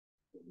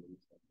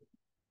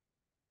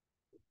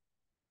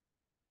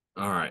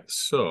All right,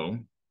 so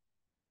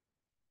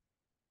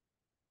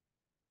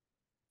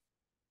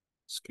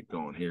let's get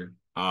going here.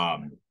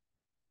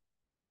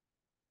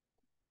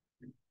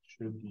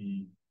 Should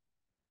the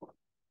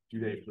due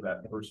date for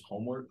that first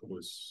homework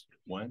was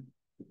when?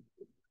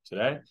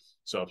 Today.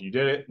 So if you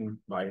did it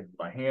by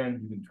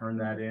hand, you can turn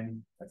that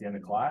in at the end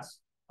of class.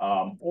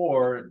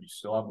 Or you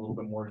still have a little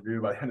bit more to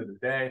do by the end of the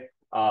day.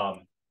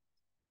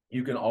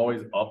 You can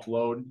always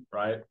upload,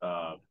 right?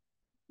 Or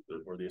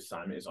the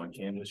assignment is on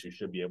Canvas. You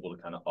should be able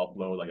to kind of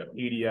upload like a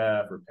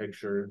PDF or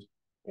pictures,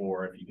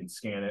 or if you can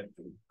scan it,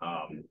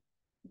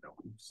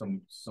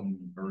 some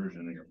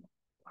version, or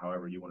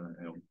however you want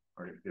to,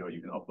 or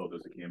you can upload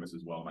those to Canvas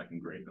as well, and I can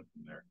grade them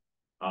from there.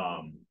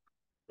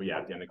 But yeah,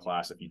 at the end of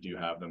class, if you do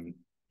have them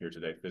here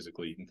today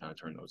physically, you can kind of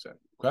turn those in.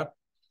 Okay.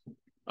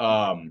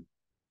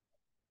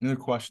 Any other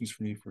questions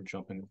for me for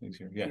jumping into things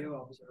here? Yeah.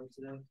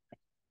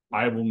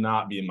 I will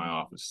not be in my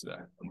office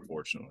today,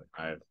 unfortunately.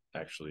 I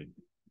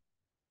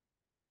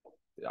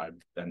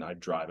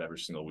drive every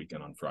single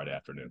weekend on Friday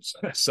afternoons.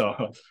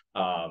 So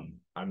I'm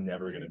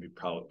never going to be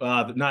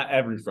probably not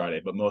every Friday,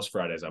 but most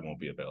Fridays I won't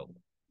be available.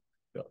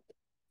 So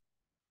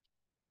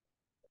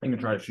I can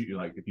try to shoot you,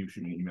 like if you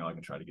shoot me an email, I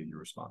can try to get your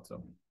response.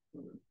 So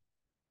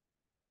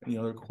any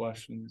other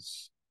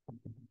questions?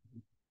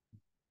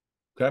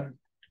 Okay.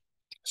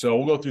 So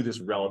we'll go through this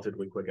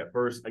relatively quick at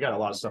first. I got a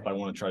lot of stuff I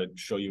want to try to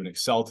show you in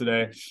Excel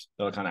today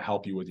that'll kind of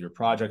help you with your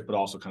project, but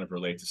also kind of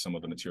relate to some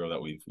of the material that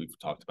we've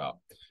talked about.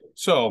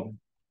 So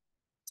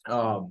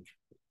a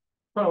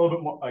little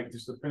bit more, like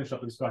just to finish up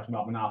the discussion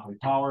about monopoly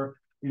power.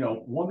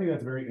 One thing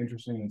that's very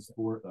interesting in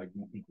sport, like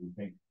people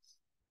think,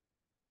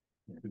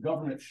 the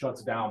government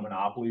shuts down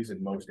monopolies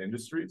in most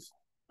industries,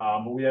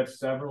 but we have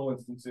several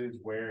instances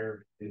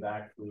where they've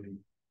actually,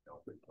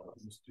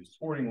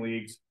 sporting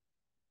leagues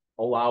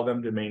allow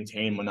them to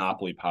maintain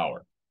monopoly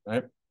power,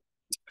 right?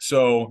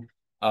 So,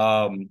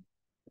 I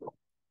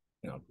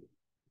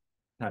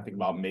think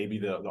about maybe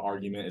the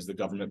argument is the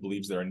government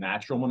believes they're a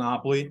natural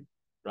monopoly,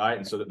 right?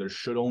 And so that there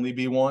should only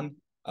be one,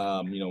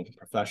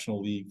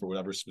 professional league for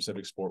whatever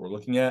specific sport we're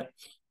looking at.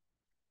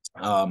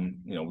 We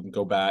can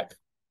go back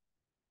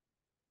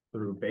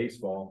through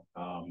baseball.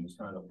 It's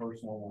kind of the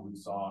first one where we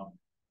saw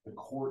the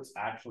courts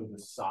actually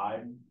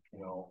decide,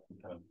 kind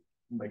of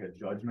make a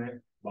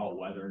judgment about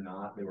whether or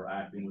not they were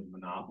acting with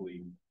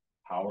monopoly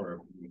power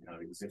or kind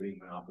of exhibiting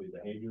monopoly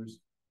behaviors.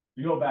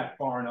 You go back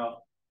far enough,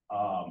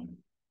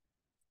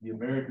 the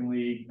American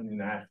League and the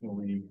National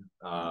League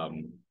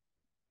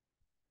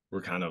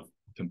were kind of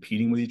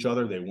competing with each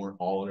other. They weren't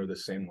all under the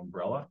same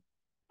umbrella.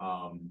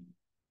 In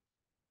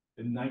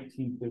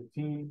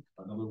 1915,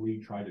 another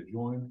league tried to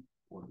join,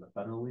 or the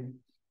Federal League.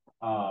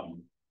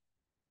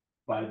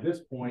 By this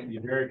point, the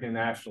American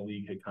National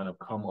League had kind of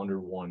come under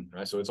one,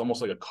 right? So it's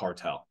almost like a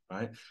cartel,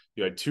 right?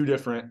 You had two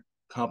different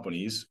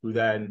companies who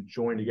then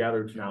joined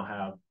together to now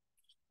have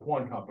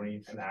one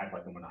company and act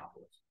like a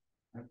monopolist.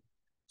 Right?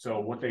 So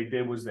what they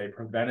did was they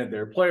prevented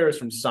their players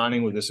from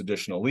signing with this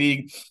additional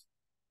league,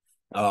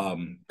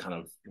 kind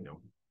of,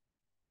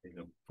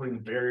 putting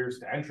barriers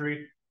to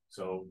entry.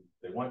 So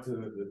they went to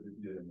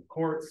the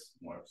courts,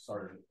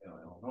 started in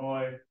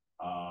Illinois.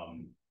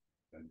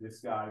 And this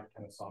guy,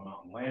 Kennesaw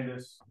Mountain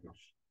Landis, which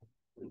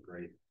is a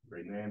great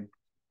name,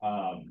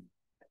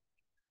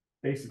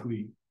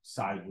 basically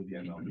sided with the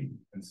MLB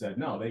and said,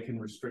 no, they can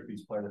restrict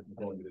these players from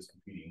going to this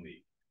competing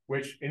league,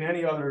 which in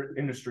any other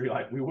industry,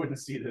 like we wouldn't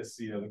see this,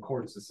 the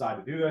courts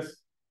decide to do this.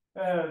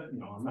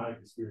 I'm not a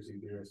conspiracy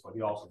theorist, but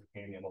he also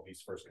became the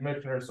MLB's first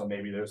commissioner. So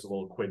maybe there's a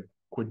little quid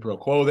pro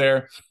quo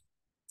there.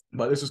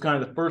 But this is kind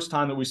of the first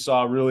time that we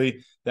saw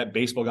really that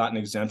baseball got an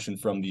exemption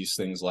from these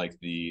things like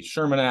the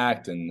Sherman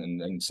Act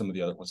and some of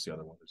the other, what's the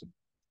other one? There's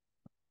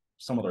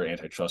some other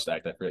antitrust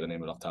act. I forget the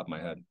name of it off the top of my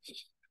head.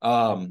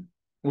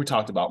 We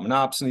talked about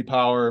monopoly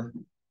power.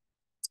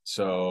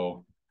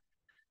 So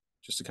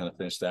just to kind of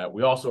finish that,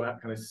 we also have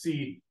kind of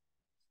see,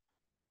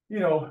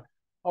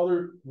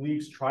 other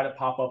leagues try to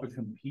pop up and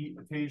compete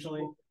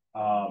occasionally.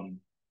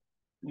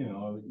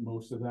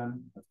 Most of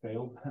them have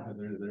failed.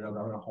 there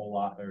aren't a whole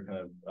lot that are kind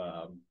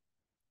of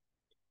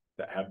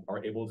that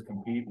are able to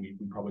compete. We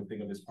probably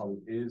think of this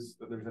is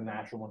that there's a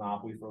natural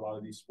monopoly for a lot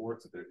of these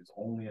sports, that there's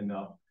only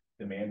enough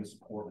demand to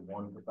support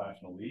one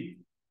professional league.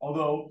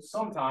 Although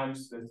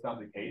sometimes that's not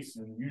the case,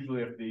 and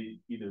usually if these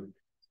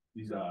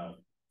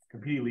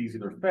competing leagues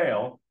either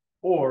fail,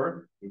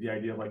 or with the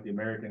idea of like the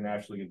American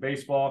National League in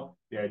baseball,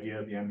 the idea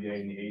of the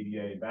NBA and the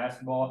ABA in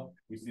basketball,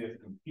 we see that the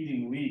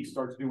competing league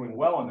starts doing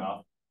well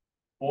enough,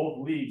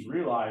 both leagues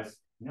realize,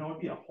 it'd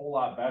be a whole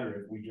lot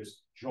better if we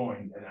just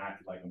joined and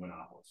acted like a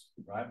monopolist,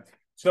 right?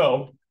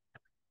 So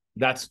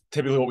that's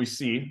typically what we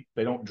see.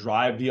 They don't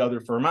drive the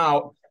other firm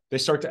out. They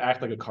start to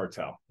act like a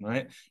cartel,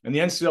 right? And the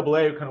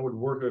NCAA kind of would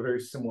work in a very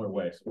similar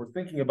way. So we're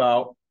thinking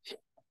about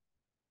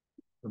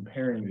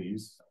comparing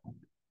these.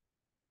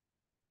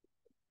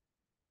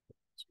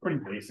 It's a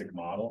pretty basic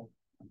model,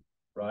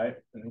 right?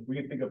 And we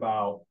can think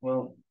about,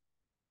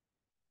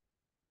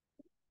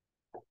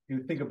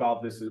 you think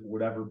about this as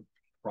whatever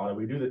product.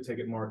 We do the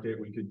ticket market.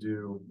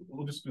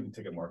 We'll just do the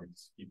ticket market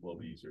to keep it a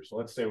little bit easier. So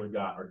let's say we've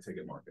got our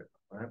ticket market,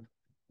 right?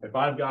 If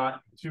I've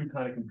got two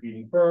kind of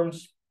competing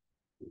firms,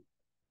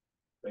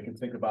 they can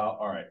think about,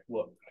 all right,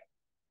 look,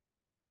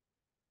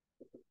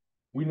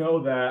 we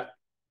know that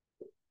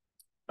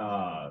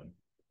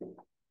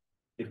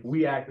if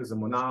we act as a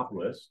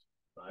monopolist,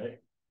 right,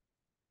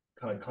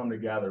 kind of come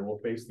together, we'll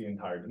face the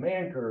entire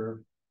demand curve.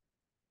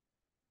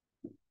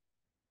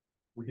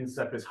 We can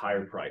set this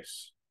higher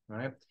price,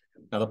 right?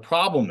 Now, the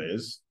problem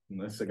is,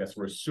 and this, I guess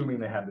we're assuming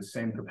they have the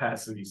same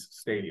capacity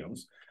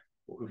stadiums.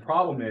 The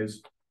problem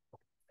is,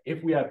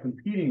 if we have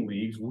competing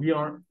leagues, we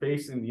aren't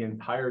facing the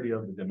entirety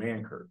of the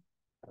demand curve,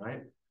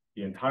 right?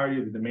 The entirety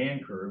of the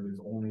demand curve is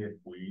only if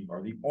we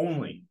are the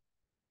only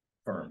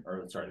firm,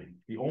 or sorry,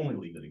 the only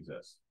league that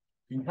exists.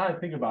 You can kind of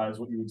think about it as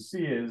what you would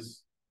see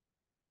is,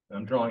 and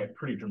I'm drawing it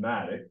pretty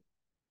dramatic,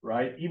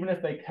 right? Even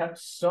if they kept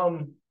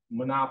some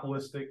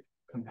monopolistic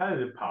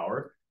competitive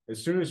power,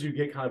 as soon as you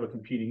get kind of a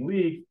competing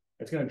league,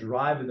 it's going to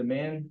drive the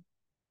demand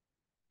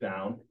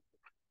down,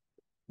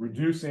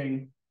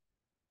 reducing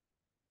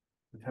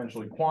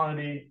potentially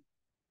quantity,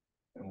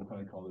 and we'll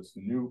kind of call this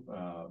new,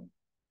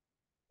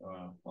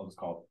 I'll just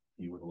call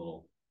it E with a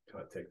little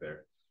kind of tick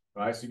there.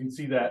 All right, so you can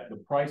see that the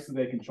price that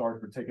they can charge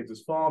for tickets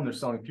is falling. They're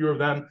selling fewer of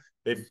them.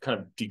 They've kind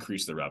of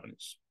decreased their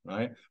revenues,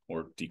 right?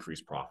 Or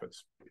decreased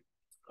profits.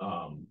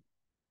 So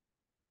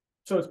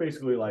it's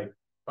basically like,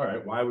 all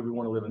right, why would we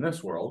want to live in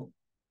this world?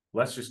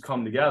 Let's just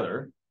come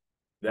together.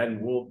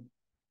 Then we'll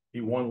be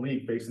one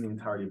league facing the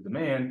entirety of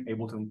demand,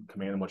 able to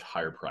command a much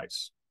higher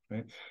price.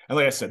 Okay? And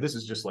like I said, this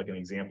is just like an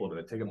example of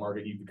the ticket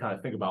market. You can kind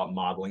of think about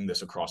modeling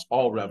this across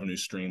all revenue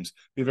streams.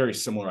 Be a very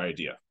similar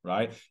idea,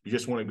 right? You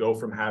just want to go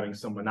from having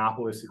some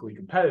monopolistically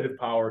competitive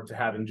power to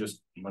having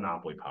just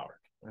monopoly power.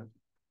 Right?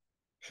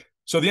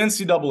 So the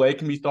NCAA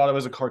can be thought of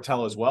as a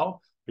cartel as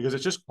well, because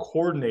it's just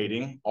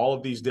coordinating all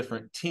of these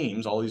different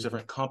teams, all these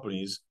different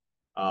companies'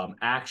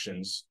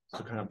 actions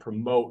to kind of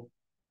promote,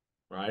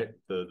 right,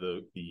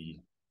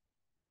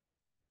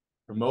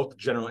 promote the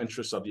general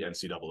interests of the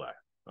NCAA,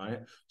 right?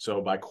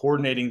 So by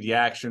coordinating the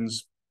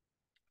actions,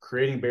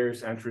 creating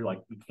barriers to entry,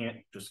 like you can't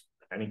just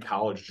any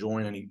college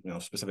join any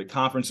specific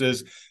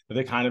conferences, that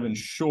they kind of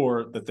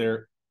ensure that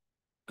they're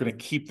going to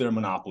keep their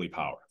monopoly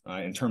power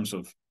in terms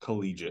of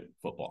collegiate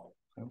football.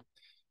 Okay?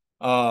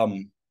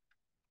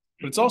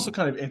 But it's also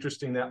kind of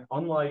interesting that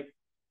unlike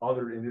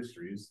other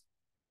industries,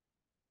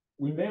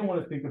 we may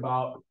want to think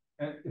about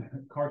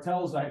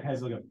cartels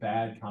has like a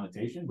bad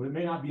connotation, but it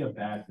may not be a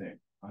bad thing,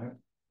 right?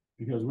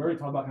 Because we already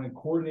talked about kind of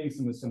coordinating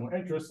some of the similar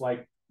interests,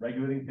 like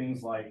regulating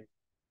things like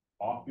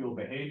off-field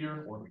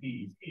behavior or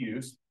PET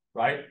use,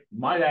 right?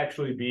 Might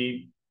actually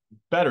be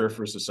better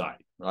for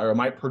society, right? Or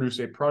might produce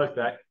a product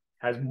that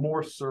has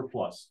more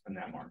surplus in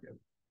that market.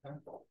 Okay?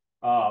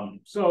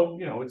 So,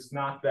 it's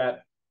not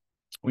that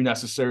we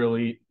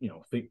necessarily,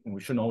 think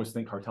we shouldn't always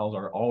think cartels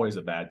are always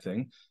a bad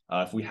thing.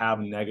 If we have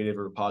negative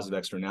or positive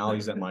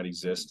externalities that might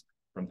exist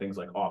from things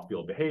like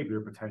off-field behavior,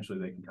 potentially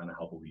they can kind of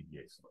help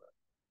alleviate some of that.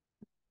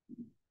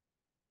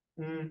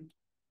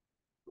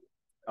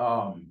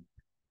 I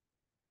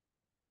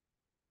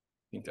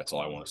think that's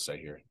all I want to say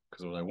here,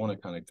 because what I want to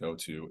kind of go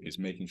to is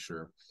making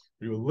sure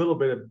we do a little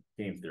bit of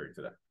game theory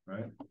today,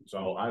 right?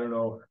 So I don't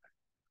know,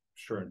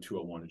 sure in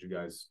 201, did you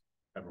guys,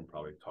 everyone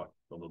probably talked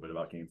a little bit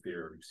about game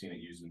theory, or you've seen it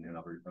used in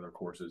other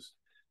courses.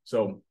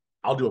 So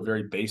I'll do a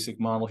very basic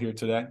model here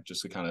today,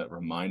 just to kind of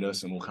remind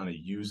us, and we'll kind of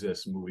use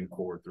this moving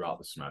forward throughout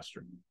the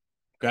semester.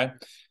 Okay,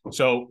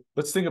 so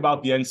let's think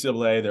about the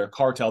NCAA, they're a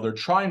cartel. They're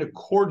trying to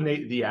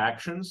coordinate the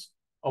actions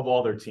of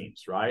all their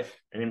teams, right?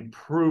 And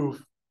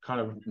improve,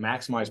 kind of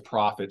maximize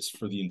profits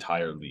for the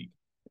entire league.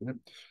 Okay?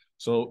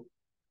 So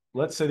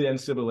let's say the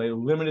NCAA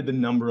limited the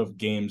number of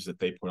games that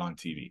they put on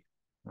TV,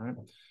 right?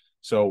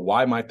 So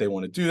why might they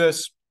want to do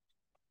this?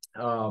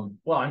 Well,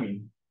 I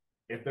mean,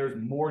 if there's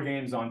more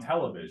games on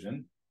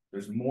television,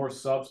 there's more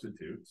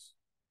substitutes,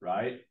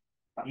 right?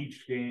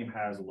 Each game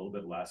has a little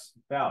bit less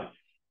value.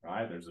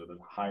 Right, there's a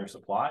higher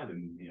supply,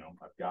 then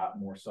I've got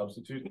more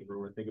substitutes. If we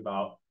think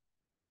about,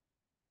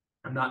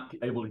 I'm not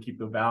able to keep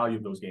the value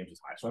of those games as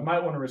high, so I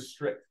might want to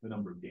restrict the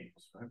number of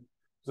games. Right,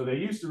 so they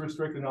used to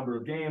restrict the number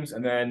of games,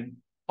 and then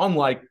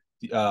unlike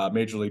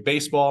Major League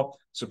Baseball,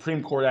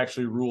 Supreme Court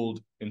actually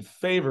ruled in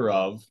favor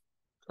of,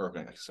 or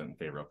I said in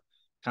favor of,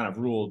 kind of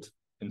ruled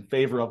in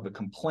favor of the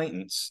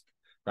complainants.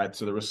 Right,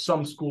 so there was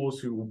some schools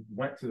who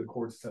went to the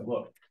courts and said,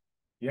 look,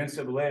 the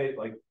NCAA,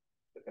 like,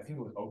 I think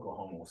it was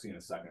Oklahoma. We'll see in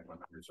a second if my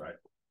memory's right.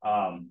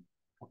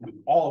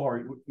 All of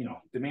our,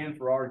 demand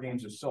for our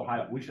games is so high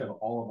that we should have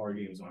all of our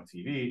games on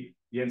TV.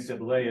 The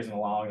NCAA isn't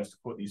allowing us to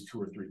put these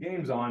 2 or 3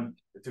 games on.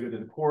 They took it to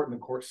the court, and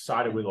the court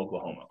sided with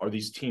Oklahoma, or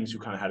these teams who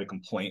kind of had a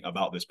complaint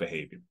about this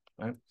behavior.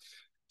 Right.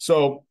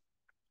 So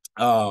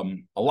a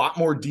lot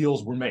more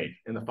deals were made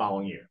in the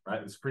following year.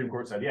 Right. The Supreme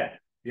Court said, yeah,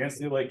 the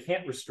NCAA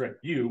can't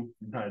restrict you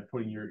from kind of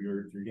putting your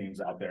games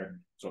out there.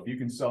 So if you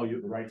can sell the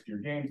rights to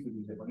your games to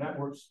these different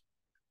networks,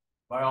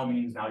 by all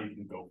means, now you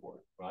can go for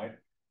it, right?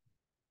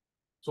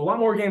 So a lot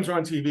more games are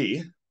on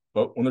TV,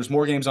 But when there's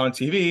more games on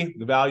TV,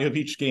 the value of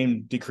each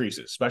game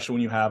decreases, especially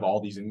when you have all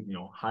these,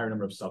 higher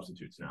number of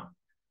substitutes now.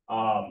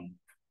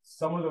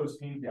 Some of those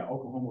teams,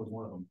 Oklahoma was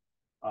one of them.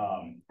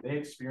 They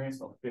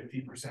experienced a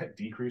 50%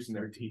 decrease in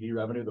their TV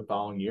revenue the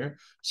following year.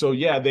 So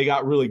they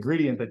got really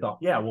greedy and they thought,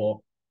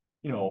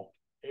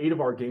 8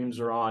 of our games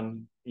are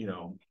on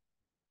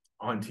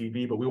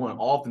TV, but we want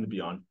all of them to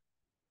be on.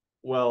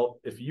 Well,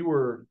 if you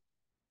were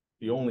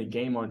the only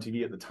game on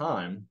TV at the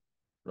time,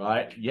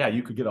 right? Yeah,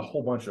 you could get a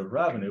whole bunch of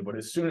revenue, but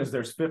as soon as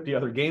there's 50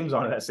 other games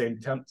on at that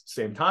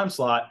same time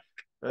slot,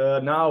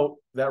 now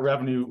that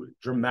revenue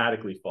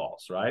dramatically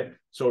falls, right?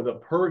 So the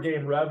per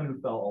game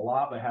revenue fell a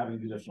lot by having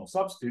additional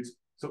substitutes.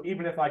 So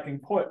even if I can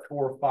put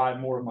 4 or 5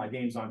 more of my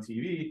games on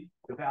TV,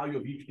 the value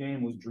of each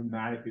game was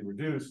dramatically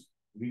reduced,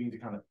 leading to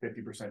kind of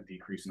 50%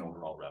 decrease in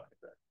overall revenue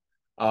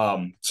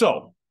there.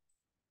 So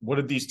what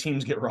did these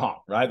teams get wrong,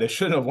 right? They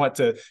shouldn't have went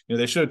to,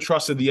 they should have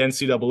trusted the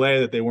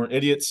NCAA that they weren't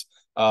idiots.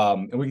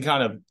 And we can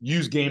kind of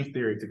use game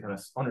theory to kind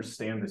of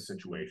understand this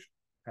situation.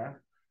 Okay.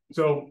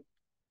 So,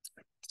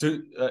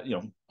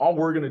 all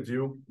we're going to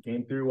do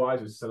game theory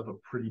wise is set up a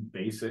pretty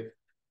basic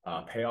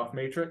payoff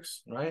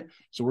matrix, right?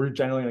 So we're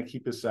generally going to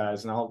keep this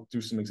as, and I'll do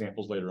some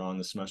examples later on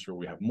this semester where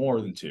we have more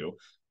than 2,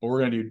 but we're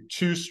going to do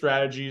 2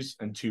 strategies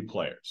and 2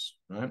 players,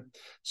 right?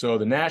 So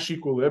the Nash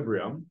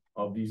equilibrium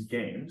of these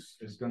games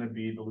is going to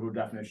be, the little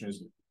definition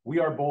is, we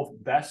are both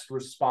best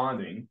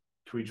responding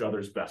to each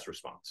other's best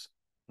response,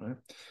 right?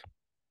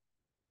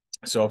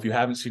 So if you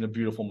haven't seen A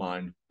Beautiful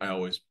Mind, I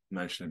always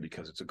mention it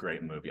because it's a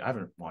great movie. I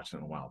haven't watched it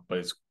in a while, but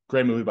it's a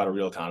great movie about a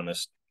real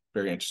economist.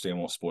 Very interesting. I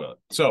won't spoil it.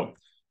 So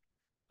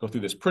go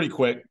through this pretty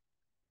quick,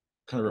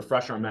 kind of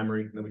refresh our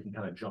memory, and then we can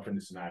kind of jump into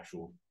some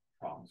actual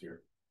problems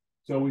here.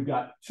 So we've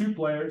got 2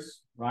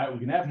 players, right? We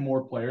can have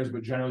more players,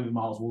 but generally the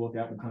models we'll look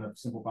at will kind of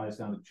simplify this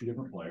down to 2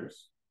 different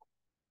players.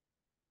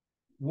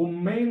 We'll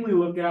mainly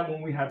look at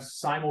when we have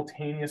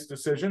simultaneous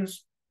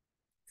decisions.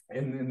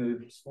 In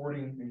the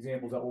sporting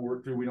examples that we'll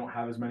work through, we don't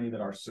have as many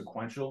that are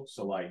sequential.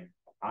 So like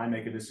I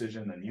make a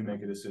decision, then you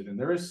make a decision.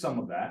 There is some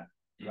of that,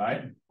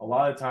 right? A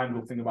lot of times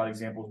we'll think about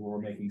examples where we're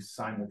making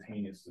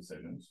simultaneous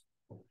decisions.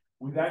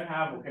 We then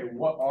have, okay,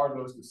 what are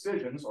those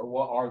decisions or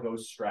what are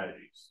those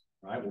strategies,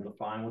 right? We'll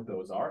define what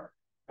those are.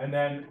 And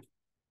then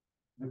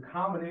the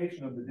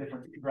combination of the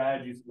different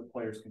strategies that the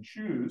players can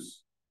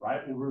choose,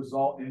 right, will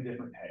result in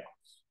different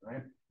payoffs,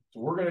 right? So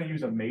we're going to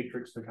use a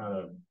matrix to kind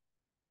of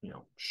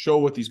show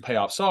what these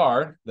payoffs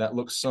are. That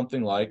looks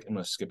something like, I'm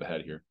going to skip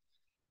ahead here,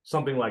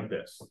 something like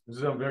this. This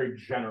is a very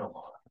general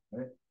model.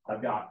 Right?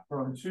 I've got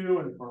firm 2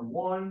 and firm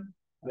 1.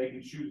 They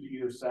can choose to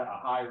either set a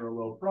high or a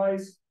low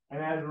price.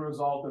 And as a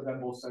result of them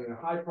both setting a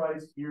high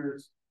price,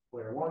 here's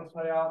player 1's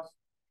payoffs,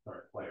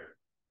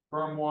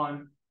 firm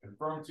 1 and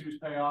firm 2's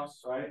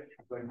payoffs, right?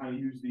 So I can kind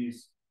of use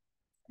these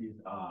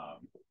I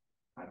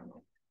don't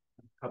know,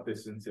 cut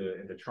this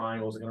into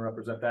triangles that are going to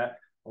represent that.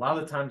 A lot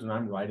of the times when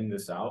I'm writing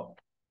this out,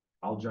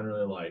 I'll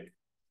generally like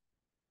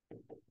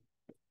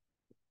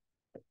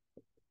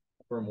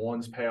firm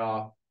 1's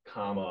payoff,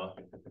 comma,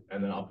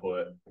 and then I'll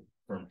put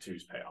firm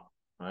 2's payoff,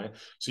 right?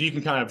 So you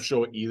can kind of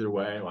show it either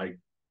way, like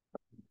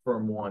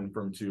firm 1,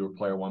 firm 2, or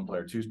player 1,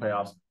 player 2's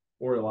payoffs,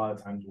 or a lot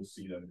of times we'll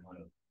see them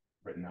kind of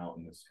written out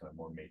in this kind of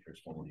more matrix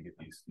form when you get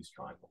these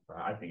triangles.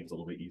 Right? I think it's a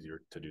little bit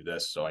easier to do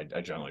this, so I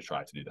generally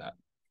try to do that.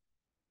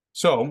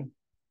 So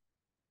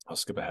I'll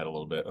skip ahead a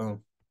little bit. Oh,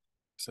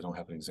 because I don't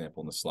have an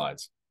example in the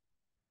slides.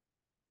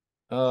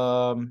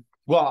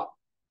 Well,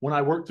 when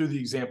I work through the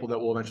example that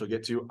we'll eventually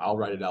get to, I'll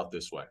write it out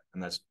this way.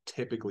 And that's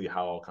typically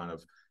how I'll kind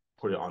of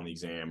put it on the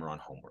exam or on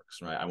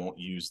homeworks, right? I won't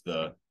use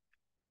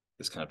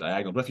this kind of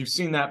diagonal, but if you've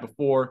seen that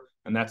before,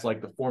 and that's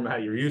like the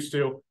format you're used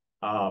to,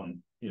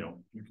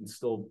 you can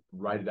still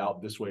write it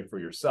out this way for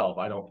yourself.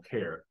 I don't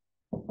care,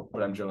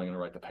 but I'm generally going to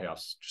write the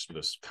payoffs just with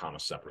this comma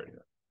separating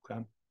it,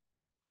 okay?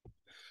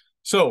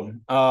 So,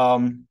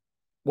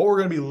 what we're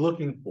going to be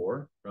looking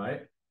for,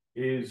 right,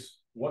 is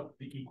what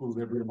the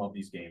equilibrium of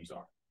these games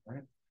are,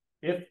 right?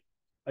 If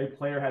a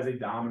player has a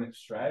dominant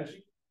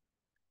strategy,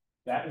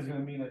 that is going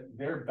to mean that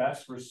their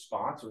best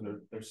response or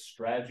their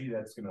strategy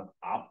that's going to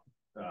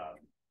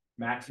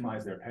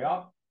maximize their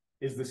payoff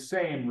is the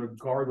same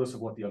regardless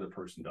of what the other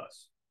person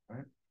does,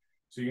 right?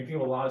 So you can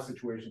think of a lot of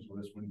situations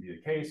where this wouldn't be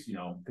the case.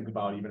 Think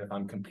about even if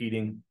I'm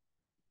competing,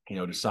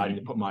 deciding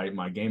to put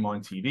my game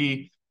on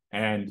TV,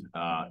 and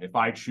if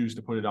I choose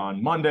to put it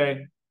on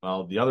Monday,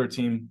 well, the other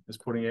team is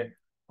putting it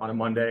on a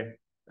Monday,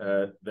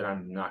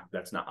 then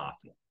that's not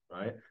optimal,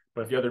 right?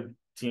 But if the other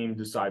team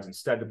decides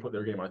instead to put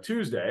their game on a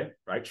Tuesday,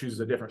 right, chooses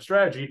a different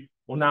strategy,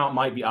 well, now it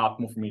might be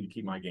optimal for me to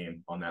keep my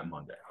game on that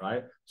Monday,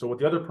 right? So what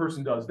the other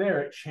person does there,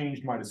 it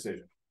changed my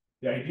decision.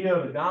 The idea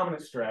of the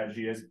dominant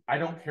strategy is I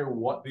don't care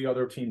what the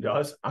other team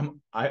does.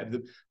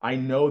 I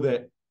know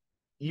that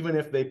even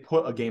if they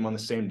put a game on the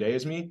same day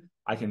as me,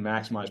 I can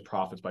maximize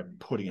profits by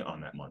putting it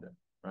on that Monday,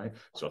 right?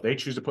 So if they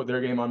choose to put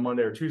their game on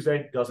Monday or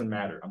Tuesday, doesn't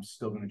matter. I'm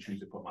still going to choose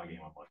to put my game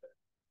on Monday.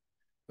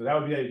 So that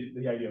would be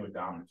the idea of a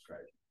dominant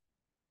strategy.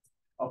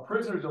 A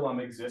prisoner's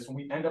dilemma exists when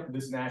we end up with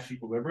this Nash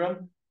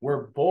equilibrium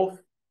where both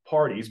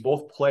parties,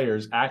 both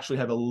players, actually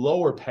have a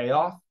lower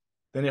payoff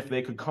than if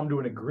they could come to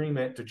an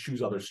agreement to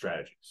choose other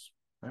strategies.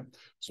 Right?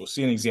 So we'll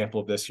see an example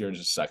of this here in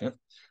just a second.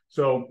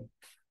 So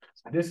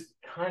this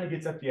kind of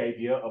gets at the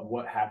idea of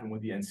what happened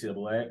with the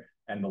NCAA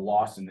and the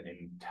loss in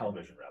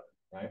television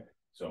revenue, right?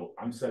 So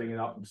I'm setting it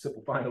up, I'm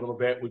simplifying a little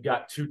bit. We've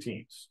got two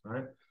teams,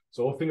 right?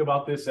 So we'll think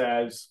about this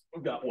as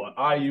we've got what,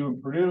 IU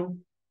and Purdue,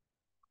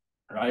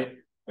 right?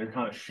 They're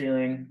kind of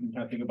sharing, you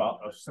kind of think about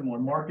a similar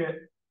market.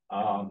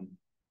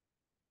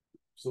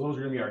 So those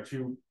are going to be our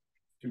two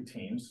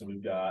teams. So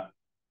we've got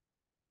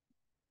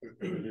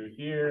Purdue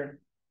here,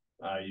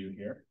 IU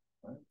here,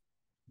 right?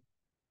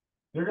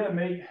 They're going to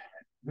make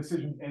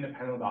decisions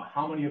independent about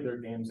how many of their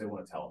games they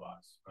want to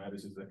televise, right?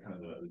 This is the kind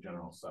of the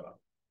general setup.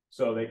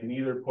 So they can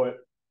either put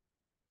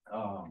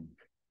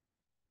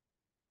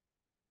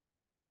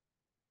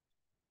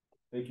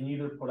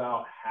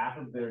out half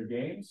of their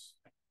games,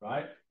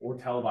 right? Or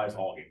televise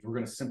all games. We're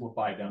going to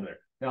simplify it down there.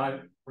 Now,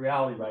 in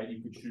reality, right,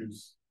 you could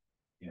choose,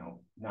 you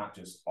know, not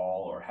just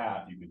all or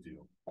half. You could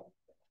do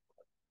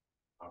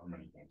however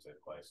many games they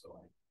play. So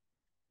like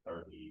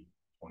 30,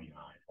 29,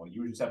 20.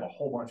 You would just have a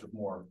whole bunch of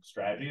more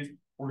strategies.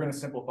 We're going to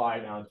simplify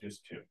it down to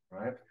just two,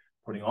 right?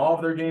 Putting all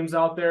of their games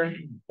out there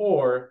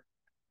or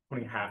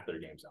putting half their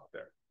games out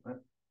there, right?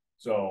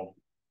 So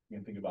you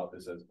can think about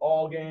this as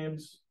all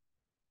games,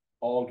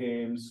 or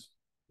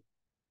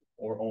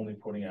only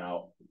putting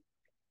out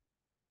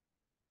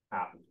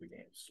half of the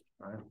games,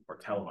 right? Or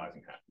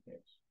televising half the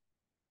games.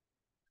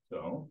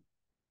 So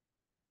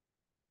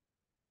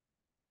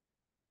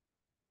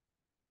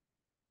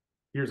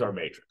here's our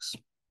matrix,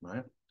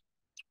 right?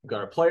 We've got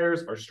our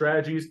players, our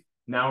strategies.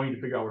 Now we need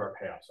to figure out what our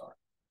payoffs are.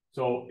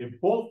 So if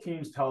both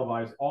teams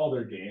televise all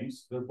their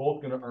games, they're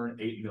both going to earn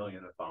 $8 million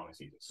in the following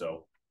season.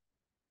 So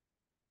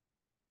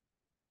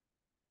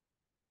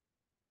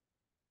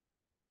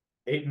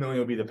 $8 million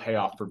will be the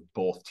payoff for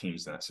both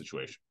teams in that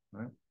situation,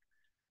 right?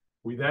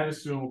 We then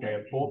assume, okay,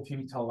 if both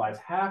teams televise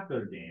half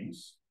their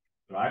games,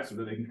 right, so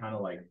that they can kind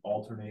of like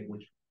alternate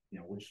which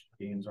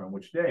games are on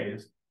which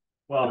days,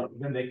 well,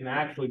 then they can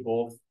actually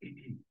both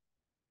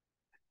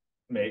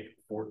make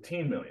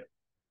 $14 million.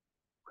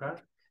 Okay.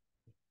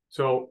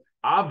 So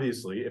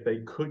obviously, if they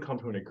could come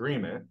to an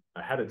agreement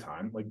ahead of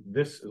time, like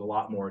this is a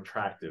lot more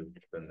attractive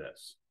than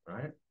this,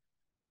 right?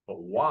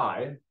 But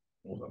why?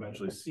 We'll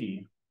eventually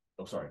see.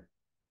 Oh, sorry.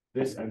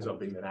 This ends up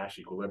being the Nash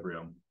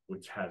equilibrium,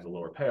 which has a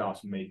lower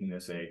payoff, making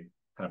this a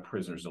kind of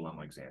prisoner's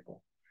dilemma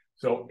example.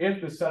 So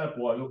if the setup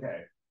was,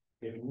 okay,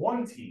 if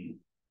one team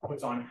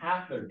puts on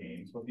half their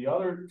games, but the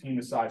other team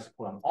decides to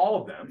put on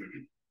all of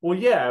them, well,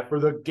 yeah, for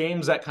the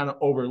games that kind of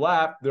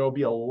overlap, there will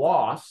be a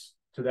loss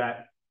to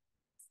that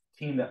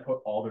team that put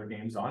all their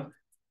games on,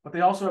 but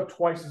they also have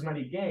twice as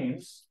many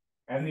games,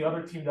 and the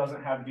other team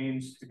doesn't have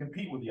games to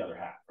compete with the other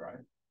half, right?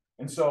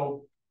 And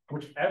so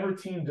whichever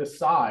team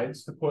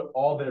decides to put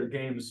all their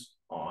games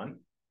on,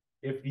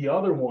 if the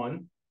other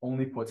one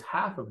only puts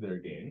half of their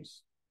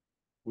games,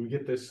 we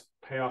get this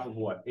payoff of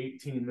what,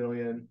 18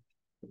 million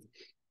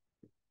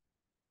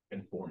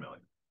and 4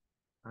 million,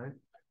 right?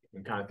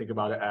 And kind of think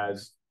about it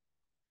as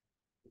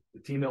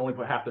the team that only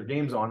put half their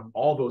games on,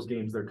 all those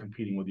games they're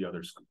competing with the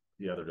other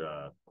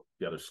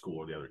school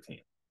or the other team,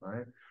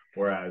 right?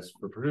 Whereas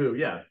for Purdue,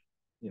 yeah,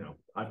 you know,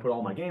 I put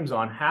all my games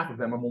on, half of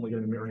them I'm only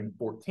going to be earning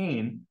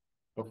 14,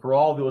 but for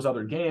all those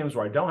other games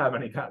where I don't have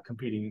any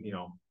competing, you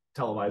know,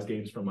 televised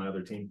games from my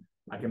other team,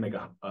 I can make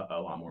a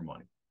lot more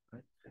money,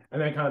 right?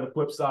 And then kind of the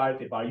flip side,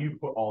 if IU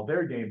put all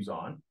their games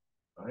on,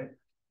 right,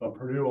 but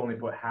Purdue only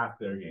put half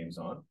their games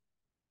on,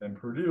 then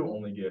Purdue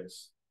only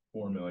gets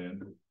 4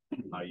 million,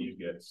 IU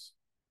gets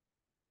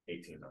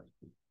 18 million.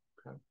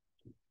 Okay.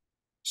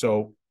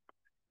 So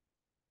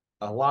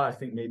a lot, I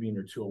think maybe in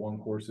your 201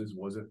 courses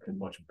wasn't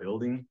much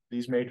building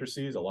these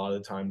matrices. A lot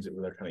of the times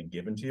they're kind of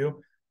given to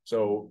you.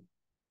 So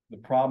the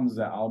problems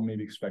that I'll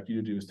maybe expect you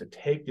to do is to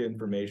take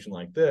information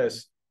like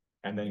this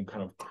and then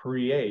kind of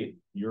create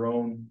your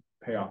own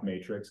payoff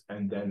matrix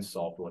and then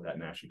solve for what that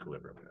Nash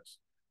equilibrium is,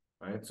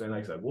 right? So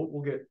like I said,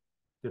 we'll get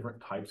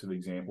different types of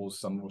examples.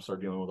 Some will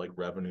start dealing with like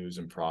revenues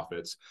and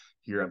profits.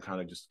 Here, I'm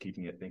kind of just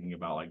thinking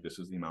about like, this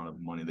is the amount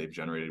of money they've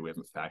generated. We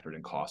haven't factored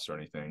in costs or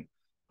anything.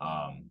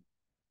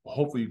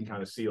 Hopefully you can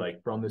kind of see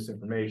like from this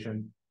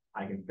information,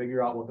 I can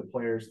figure out what the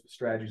players'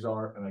 strategies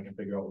are, and I can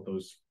figure out what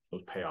those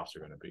payoffs are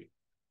going to be.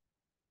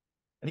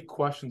 Any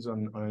questions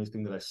on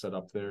anything that I set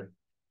up there?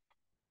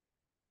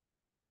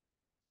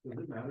 Does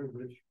it matter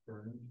which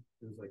firm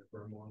is like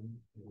firm one?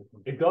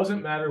 It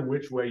doesn't matter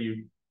which way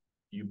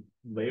you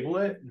label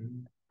it.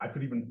 Mm-hmm. I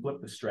could even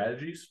flip the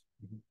strategies,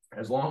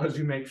 as long as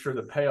you make sure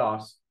the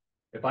payoffs.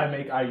 If I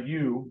make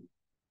IU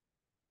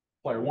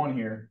player one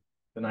here,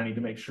 then I need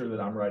to make sure that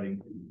I'm writing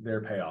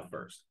their payoff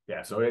first.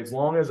 Yeah, so as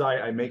long as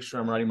I make sure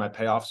I'm writing my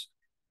payoffs,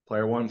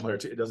 player one, player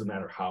two, it doesn't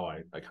matter how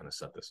I kind of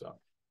set this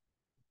up.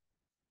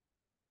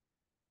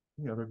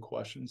 Any other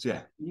questions?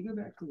 Yeah. Can you go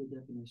back to the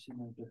definition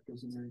of the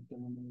prisoner's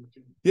dilemma?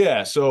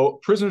 Yeah, so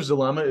prisoner's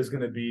dilemma is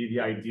going to be the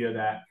idea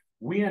that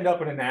we end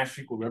up in a Nash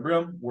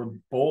equilibrium where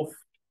both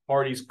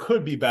parties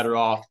could be better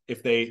off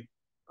if they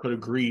could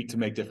agree to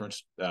make different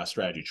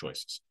strategy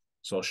choices.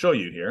 So I'll show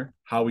you here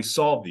how we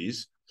solve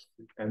these,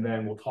 and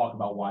then we'll talk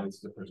about why this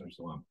is a prisoner's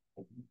dilemma.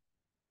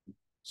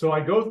 So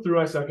I go through,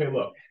 I say, okay,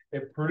 look,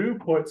 if Purdue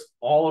puts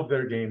all of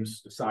their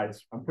games,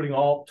 decides I'm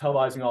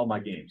televising all my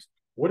games,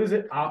 what is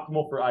it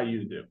optimal for IU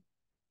to do?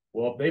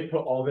 Well, if they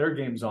put all their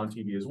games on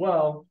TV as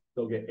well,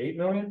 they'll get 8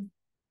 million.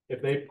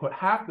 If they put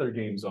half their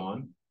games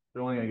on,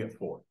 they're only going to get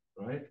 4,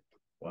 right?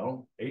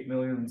 Well, 8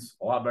 million is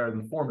a lot better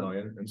than 4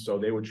 million. And so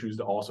they would choose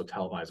to also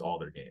televise all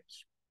their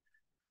games.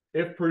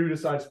 If Purdue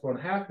decides to put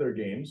on half their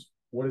games,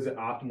 what is it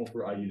optimal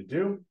for IU to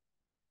do?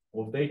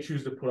 Well, if they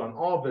choose to put on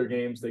all of their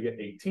games, they get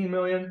 18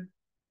 million.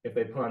 If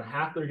they put on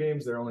half their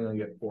games, they're only going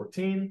to get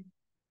 14.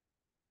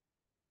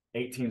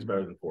 18 is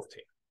better than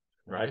 14,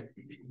 right?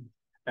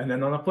 And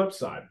then on the flip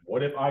side,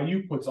 what if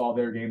IU puts all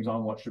their games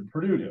on? What should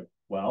Purdue do?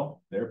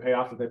 Well, their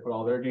payoff if they put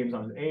all their games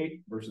on is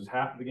 8 versus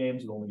half of the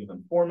games would only give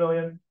them 4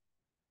 million.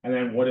 And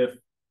then what if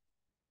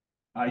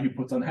IU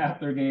puts on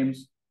half their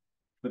games?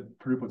 But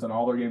Purdue puts on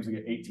all their games, they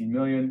get 18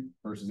 million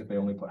versus if they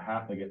only put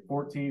half, they get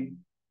 14.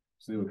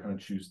 So they would kind of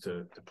choose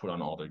to put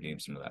on all their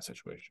games into that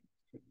situation.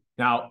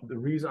 Now, the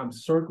reason I'm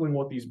circling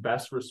what these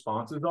best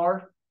responses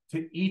are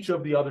to each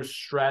of the other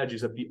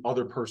strategies that the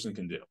other person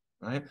can do,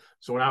 right?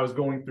 So when I was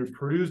going through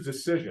Purdue's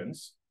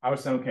decisions, I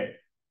was saying, okay,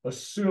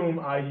 assume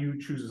IU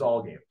chooses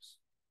all games.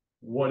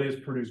 What is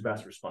Purdue's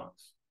best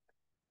response?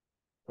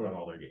 Put on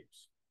all their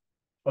games.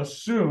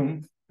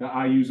 Assume that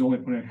IU's only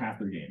putting in half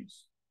their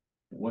games.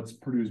 What's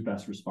Purdue's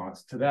best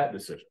response to that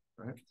decision,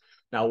 right?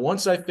 Now,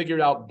 once I figured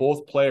out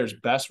both players'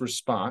 best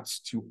response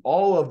to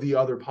all of the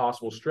other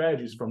possible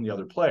strategies from the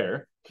other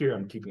player, here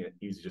I'm keeping it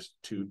easy, just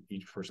 2,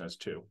 each person has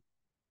 2.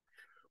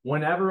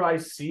 Whenever I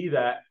see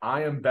that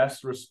I am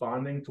best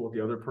responding to what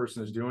the other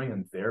person is doing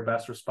and they're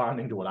best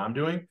responding to what I'm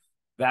doing,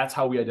 that's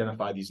how we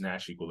identify these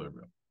Nash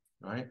equilibrium,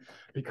 right?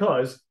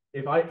 Because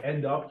if I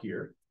end up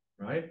here,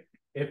 right,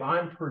 if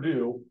I'm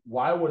Purdue,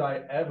 why would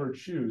I ever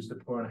choose to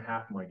put on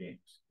half my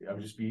games? I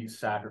would just be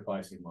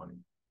sacrificing money,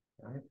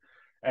 right?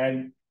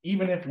 And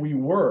even if we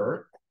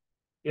were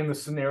in the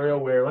scenario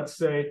where, let's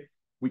say,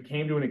 we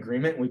came to an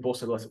agreement and we both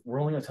said, we're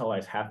only going to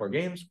televise half our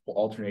games, we'll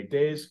alternate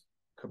days,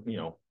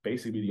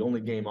 basically be the only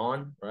game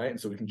on, right? And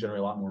so we can generate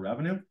a lot more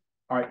revenue.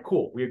 All right,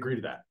 cool. We agree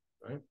to that,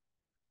 right?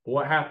 But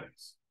what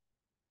happens?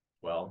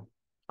 Well,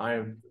 I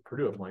am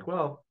Purdue. I'm like,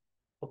 well,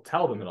 I'll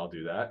tell them that I'll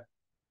do that.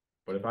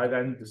 But if I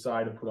then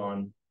decide to put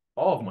on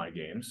all of my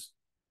games,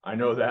 I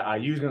know that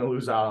IU's going to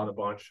lose out on a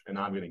bunch and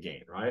I'm going to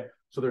gain, right?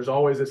 So there's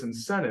always this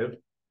incentive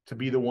to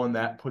be the one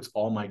that puts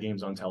all my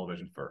games on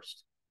television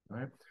first,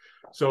 right?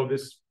 So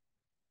this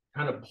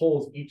kind of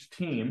pulls each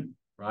team,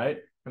 right?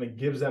 Kind of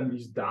gives them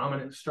these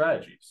dominant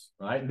strategies,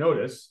 right?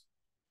 Notice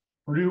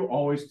Purdue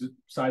always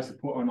decides to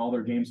put on all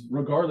their games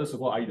regardless of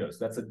what IU does.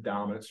 That's a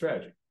dominant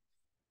strategy.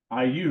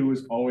 IU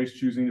is always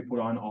choosing to put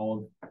on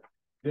all of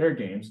their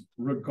games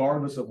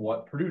regardless of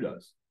what Purdue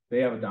does. They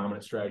have a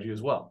dominant strategy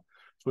as well.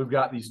 So we've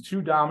got these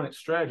 2 dominant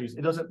strategies.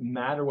 It doesn't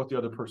matter what the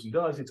other person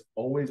does. It's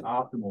always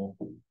optimal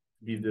to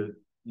be to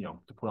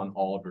put on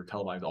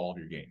televise all of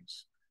your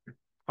games.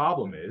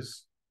 Problem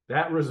is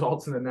that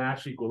results in a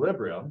Nash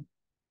equilibrium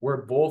where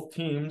both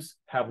teams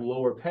have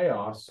lower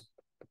payoffs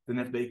than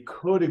if they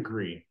could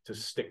agree to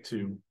stick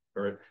to,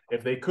 or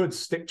if they could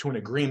stick to an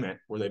agreement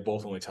where they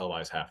both only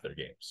televise half their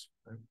games.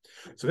 Right?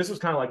 So this was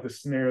kind of like the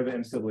scenario that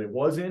NCAA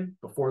was in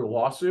before the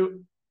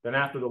lawsuit. Then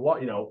after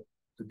the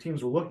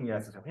teams were looking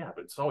at it and said, yeah,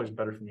 but it's always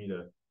better for me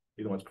to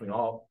be the ones putting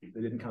all.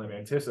 They didn't kind of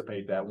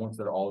anticipate that once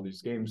they're all of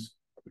these games,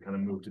 we kind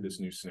of moved to this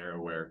new scenario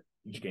where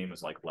each game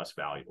is like less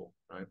valuable,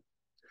 right?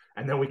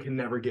 And then we can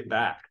never get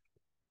back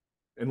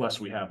unless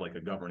we have like a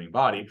governing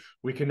body.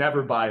 We can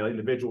never, by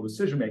individual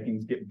decision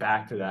making, get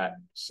back to that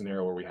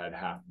scenario where we had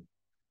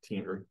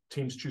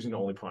teams choosing to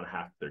only put on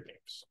half of their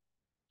games.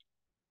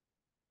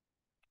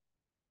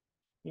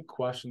 Any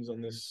questions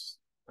on this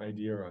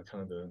idea or on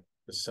kind of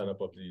the setup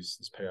of this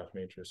payoff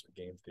matrix for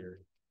game theory?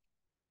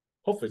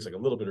 Hopefully it's like a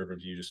little bit of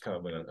review, just kind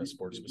of like a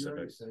sports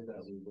specific. Say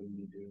that we wouldn't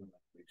be doing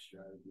mixed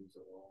strategies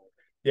at all.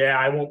 Yeah,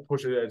 I won't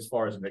push it as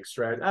far as a mixed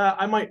strategy.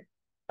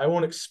 I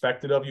won't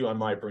expect it of you. I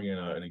might bring in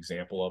an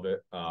example of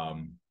it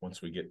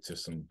once we get to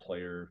some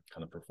player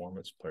kind of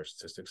performance, player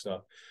statistic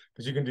stuff.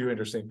 Because you can do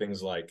interesting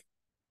things like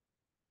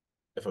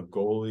if a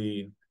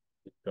goalie,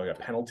 like a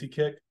penalty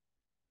kick,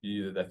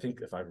 I think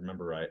if I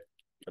remember right,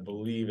 I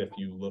believe if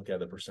you look at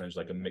the percentage,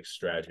 like a mixed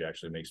strategy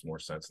actually makes more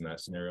sense in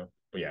that scenario.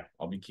 But yeah,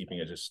 I'll be keeping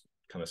it just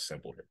kind of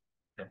simple here.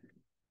 Okay.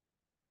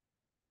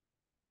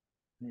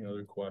 Any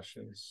other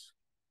questions?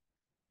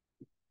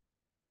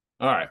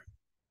 All right.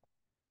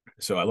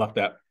 So I left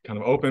that kind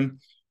of open.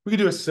 We could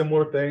do a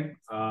similar thing.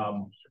 I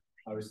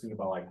was thinking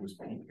about was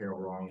Pete Carroll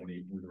wrong when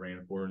he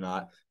ran for or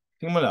not. I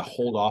think I'm going to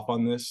hold off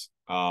on this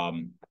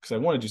because I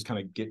want to just kind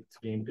of get to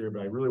game theory,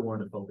 but I really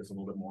wanted to focus a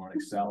little bit more on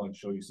Excel and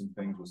show you some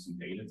things with some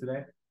data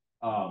today.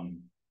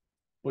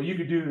 But you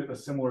could do a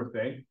similar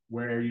thing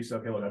where you say,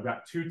 okay, look, I've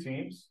got 2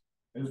 teams.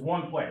 There's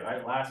one play,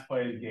 right? Last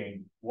play of the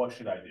game. What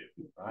should I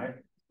do, right?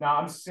 Now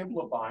I'm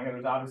simplifying, and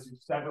there's obviously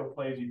several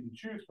plays you can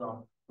choose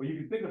from, but you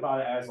can think about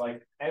it as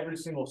like every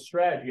single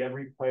strategy,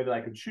 every play that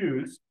I could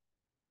choose,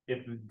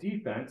 if the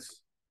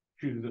defense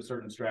chooses a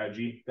certain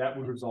strategy, that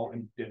would result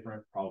in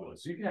different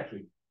probabilities. So you can actually,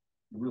 if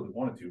you really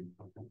wanted to,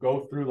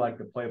 go through like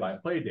the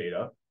play-by-play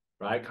data,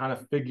 right? Kind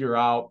of figure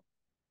out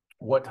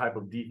what type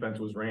of defense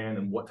was ran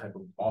and what type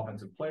of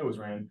offensive play was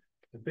ran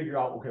to figure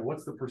out, okay,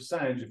 what's the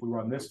percentage if we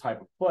run this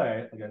type of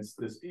play against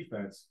this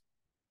defense?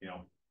 You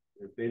know,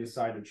 if they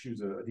decide to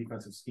choose a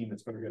defensive scheme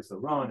that's better against the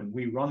run and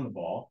we run the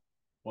ball,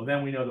 well,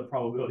 then we know the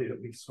probability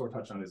that we score a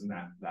touchdown isn't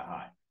that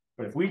high.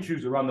 But if we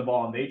choose to run the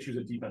ball and they choose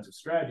a defensive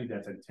strategy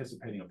that's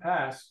anticipating a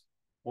pass,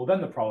 well,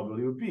 then the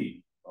probability would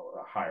be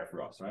higher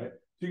for us, right?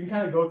 So you can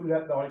kind of go through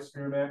that thought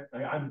experiment.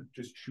 I'm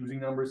just choosing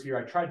numbers here.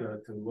 I tried to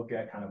look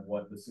at kind of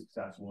what the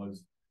success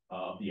was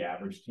of the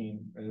average team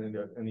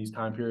in these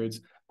time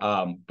periods.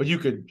 But you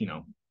could, you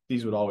know,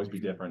 these would always be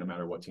different no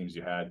matter what teams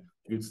you had.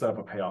 You could set up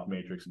a payoff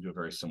matrix and do a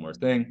very similar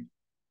thing.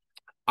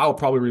 I'll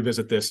probably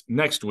revisit this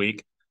next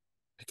week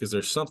because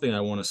there's something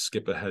I want to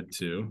skip ahead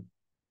to.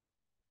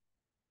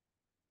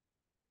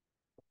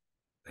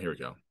 Here we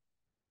go.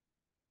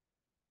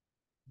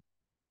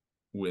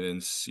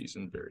 Within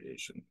season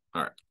variation.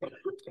 All right.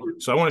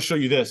 So I want to show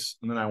you this,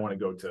 and then I want to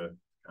go to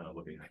kind of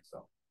looking at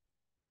stuff.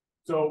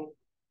 So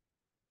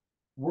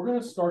we're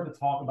going to start to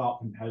talk about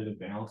competitive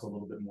balance a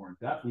little bit more in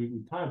depth. We've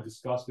kind of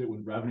discussed it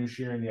with revenue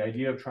sharing, the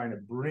idea of trying to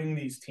bring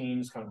these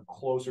teams kind of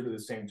closer to the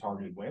same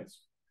targeted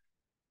wins.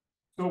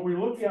 So if we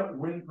look at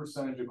win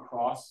percentage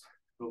across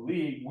the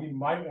league, we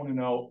might want to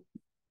know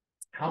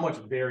how much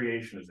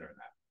variation is there in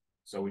that.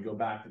 So we go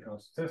back to kind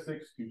of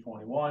statistics,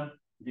 Q21,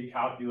 we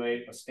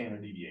calculate a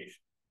standard deviation,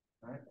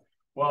 right?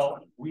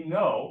 Well, we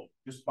know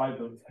just by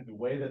the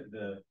way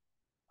that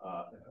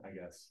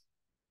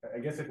I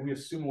guess if we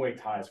assume away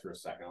ties for a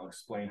second, I'll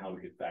explain how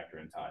we could factor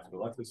in ties. But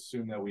let's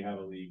assume that we have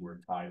a league where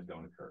ties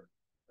don't occur,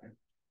 right?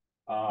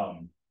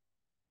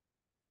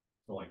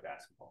 So like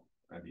basketball,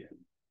 idea.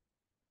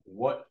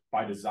 What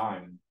by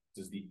design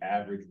does the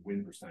average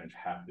win percentage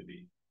have to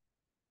be?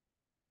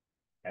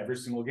 Every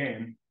single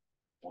game,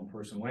 one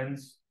person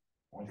wins,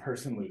 one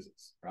person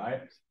loses,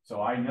 right?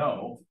 So I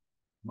know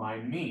my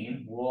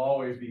mean will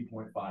always be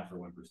 0.5 for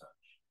win percentage.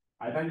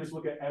 I then just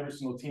look at every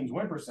single team's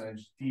win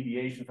percentage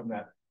deviation from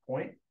that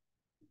point,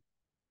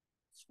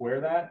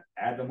 square that,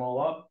 add them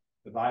all up,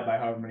 divide by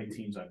however many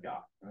teams I've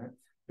got, right?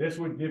 This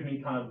would give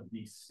me kind of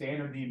the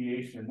standard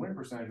deviation and win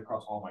percentage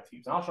across all my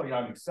teams. And I'll show you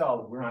how in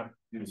Excel, we're not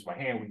doing this by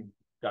hand. We've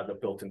got the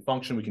built-in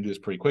function. We can do this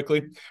pretty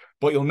quickly.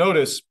 But you'll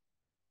notice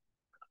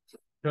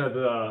kind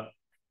of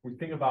we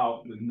think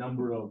about the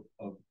number of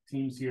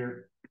teams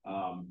here.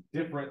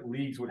 Different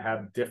leagues would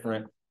have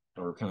different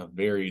or kind of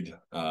varied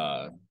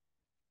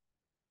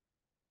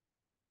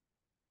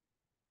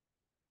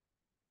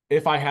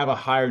if I have a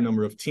higher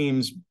number of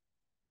teams,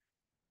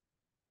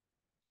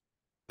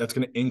 that's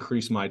going to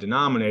increase my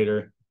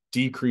denominator,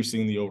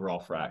 decreasing the overall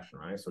fraction,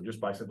 right? So just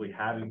by simply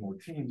having more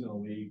teams in a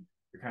league,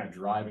 you're kind of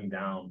driving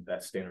down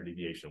that standard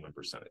deviation win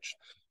percentage.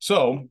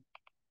 So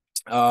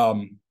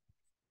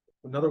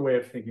another way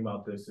of thinking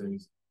about this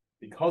is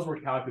because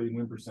we're calculating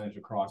win percentage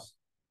across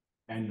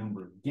n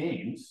number of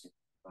games,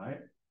 right?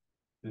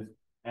 This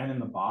n in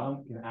the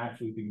bottom can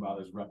actually think about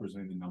as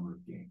representing the number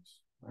of games,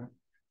 right?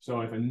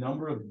 So if a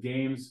number of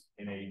games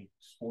in a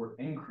sport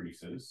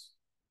increases,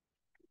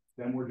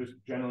 then we're just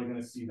generally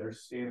going to see their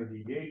standard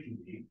deviation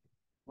be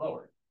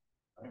lower,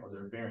 right? Or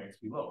their variance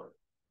be lower.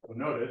 So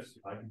notice,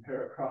 if I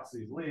compare across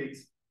these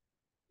leagues,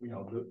 you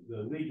know,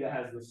 the league that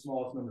has the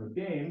smallest number of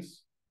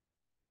games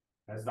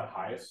has the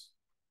highest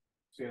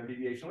standard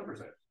deviation win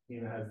percentage. The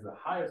team that has the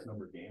highest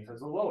number of games has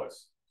the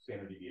lowest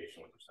standard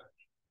deviation win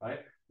percentage, right?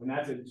 And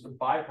that's just a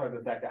byproduct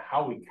of the fact that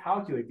how we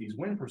calculate these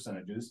win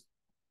percentages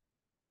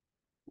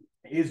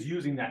is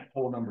using that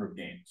whole number of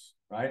games,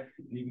 right?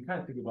 And you can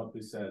kind of think about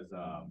this as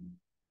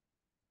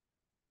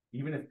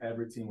even if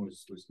every team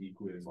was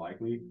equally as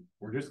likely,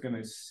 we're just going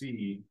to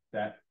see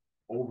that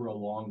over a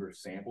longer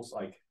sample,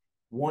 like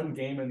one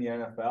game in the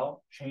NFL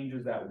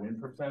changes that win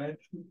percentage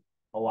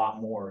a lot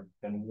more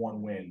than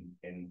one win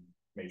in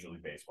Major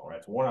League Baseball,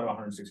 right? So 1 out of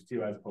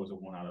 162 as opposed to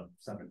 1 out of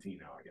 17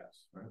 now, I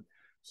guess, right?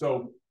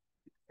 So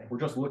if we're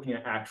just looking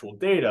at actual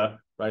data,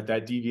 right,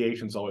 that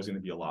deviation is always going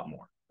to be a lot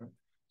more. Right?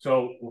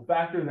 So we'll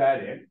factor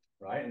that in,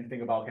 right, and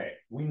think about, okay,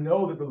 we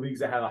know that the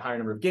leagues that have a higher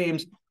number of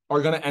games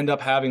are going to end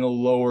up having a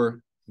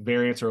lower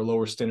variance or a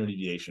lower standard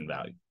deviation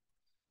value.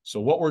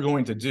 So what we're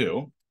going to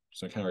do,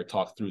 so I kind of already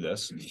talked through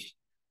this,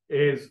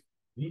 is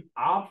the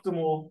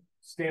optimal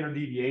standard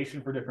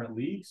deviation for different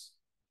leagues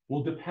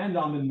will depend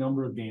on the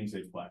number of games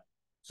they play.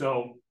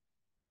 So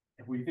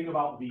if we think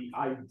about the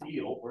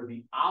ideal or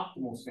the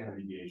optimal standard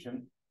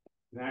deviation,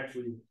 we can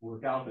actually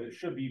work out that it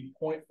should be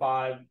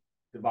 0.5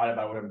 divided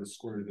by whatever the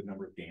square root of the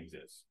number of games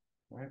is,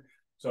 right?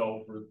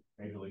 So for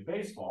Major League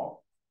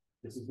Baseball,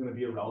 this is going to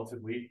be a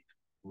relatively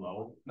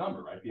low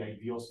number, right? The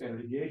ideal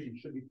standard deviation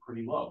should be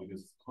pretty low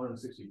because it's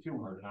 162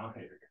 in our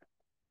denominator here.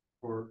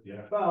 For the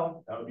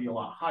NFL, that would be a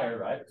lot higher,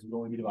 right? Because we'd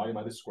only be dividing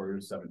by the square root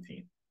of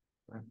 17,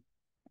 right?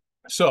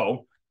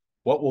 So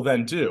what we'll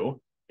then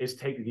do is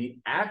take the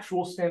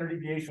actual standard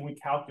deviation we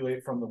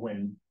calculate from the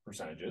win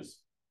percentages,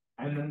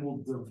 and then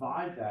we'll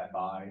divide that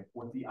by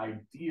what the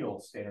ideal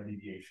standard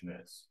deviation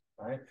is,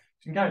 right?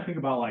 So you can kind of think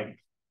about, like,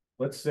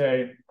 let's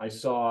say I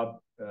saw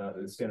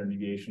the standard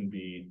deviation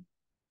be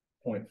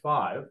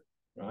 0.5,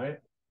 right?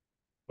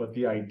 But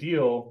the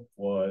ideal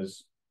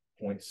was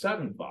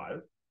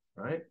 0.75,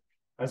 right?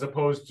 As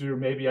opposed to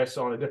maybe I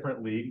saw in a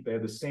different league, they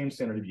had the same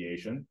standard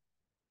deviation,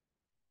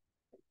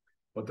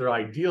 but their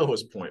ideal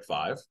was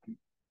 0.5.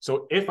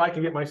 So if I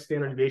can get my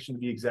standard deviation to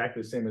be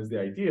exactly the same as the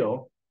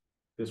ideal,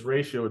 this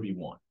ratio would be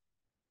 1.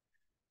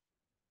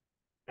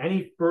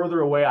 Any further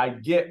away I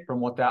get from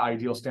what that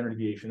ideal standard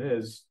deviation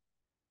is,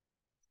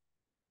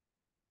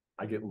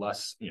 I get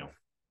less,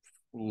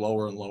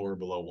 lower and lower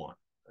below 1.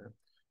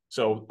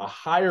 So a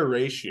higher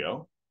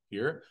ratio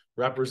here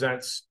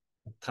represents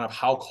kind of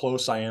how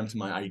close I am to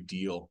my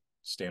ideal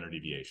standard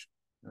deviation.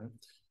 Right?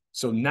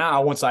 So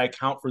now, once I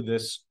account for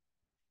this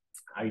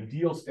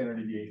ideal standard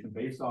deviation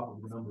based off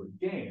of the number of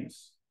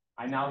games,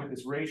 I now get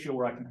this ratio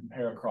where I can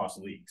compare across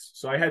leagues.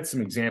 So I had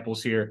some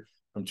examples here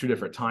from 2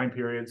 different time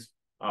periods.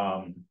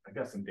 I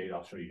got some data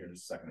I'll show you here in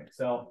just a second in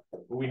Excel.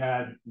 But we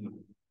had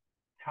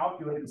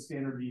calculate the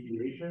standard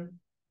deviation.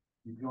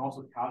 You can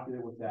also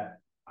calculate what that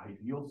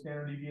ideal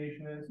standard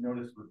deviation is.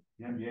 Notice for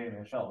the NBA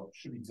and NHL, it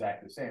should be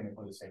exactly the same. They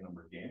play the same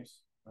number of games,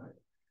 right?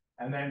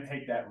 And then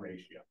take that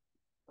ratio,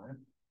 right?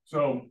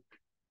 So,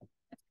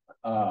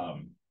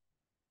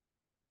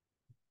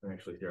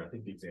 actually here, I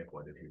think the example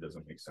I did here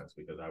doesn't make sense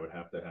because I would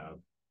have to have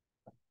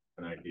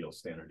an ideal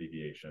standard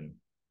deviation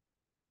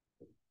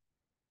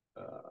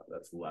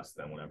that's less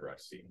than whatever I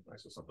see, right?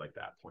 So something like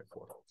that,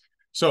 0.4.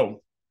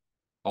 So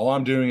all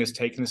I'm doing is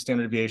taking the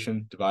standard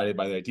deviation divided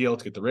by the ideal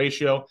to get the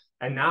ratio.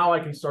 And now I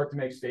can start to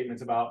make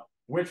statements about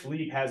which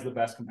league has the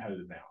best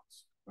competitive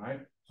balance,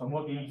 right? So I'm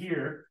looking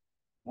here.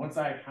 Once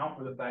I account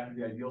for the fact that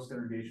the ideal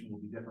standard deviation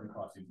will be different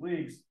across these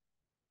leagues,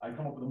 I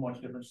come up with a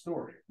much different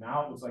story.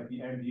 Now it looks like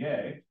the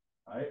NBA,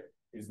 right,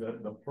 is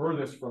the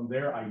furthest from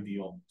their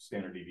ideal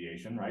standard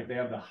deviation, right? They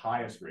have the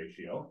highest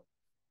ratio.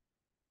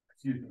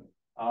 Excuse me.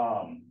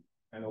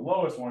 And the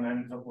lowest one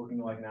ends up looking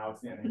like now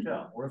it's the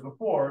NHL. Whereas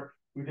before,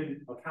 we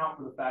didn't account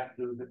for the fact that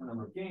there was a different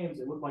number of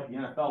games. It looked like the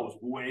NFL was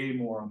way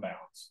more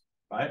unbalanced,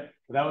 right?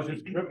 But that was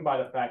just driven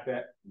by the fact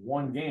that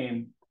one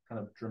game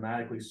kind of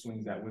dramatically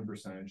swings that win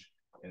percentage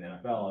in the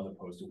NFL as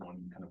opposed to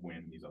one kind of win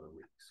in these other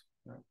leagues.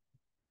 Right?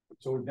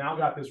 So we've now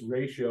got this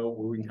ratio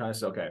where we can kind of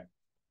say, okay,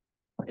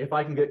 if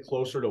I can get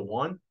closer to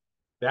 1,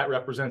 that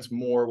represents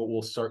more what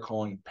we'll start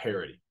calling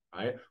parity,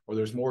 right? Or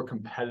there's more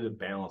competitive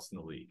balance in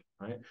the league,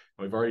 right? And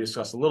we've already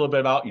discussed a little bit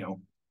about,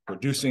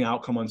 reducing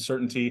outcome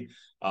uncertainty.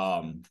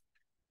 And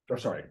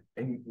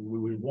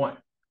we want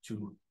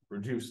to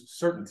reduce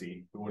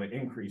certainty. We want to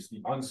increase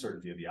the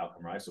uncertainty of the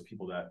outcome, right? So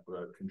people that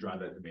can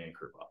drive that demand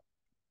curve up.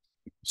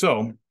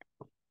 So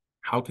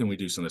how can we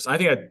do some of this? I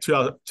think at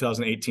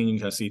 2018, you can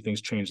kind of see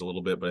things changed a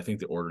little bit, but I think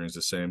the ordering is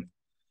the same.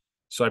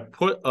 So I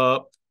put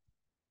up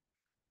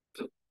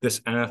this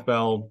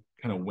NFL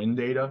kind of win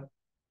data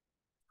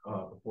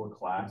before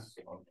class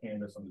on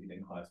Canvas on the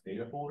in-class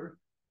data folder.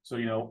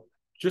 So,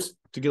 just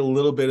to get a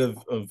little bit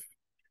of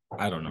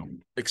I don't know,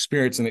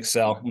 experience in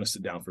Excel. I'm going to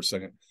sit down for a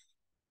second.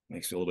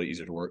 Makes it a little bit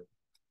easier to work.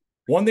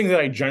 One thing that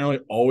I generally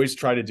always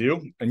try to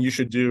do, and you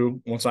should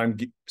do once I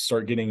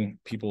start getting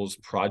people's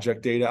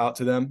project data out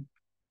to them,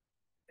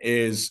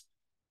 is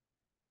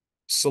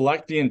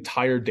select the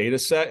entire data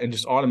set and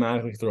just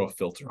automatically throw a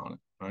filter on it,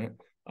 right?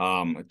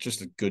 It's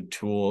just a good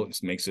tool. It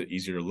makes it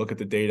easier to look at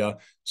the data.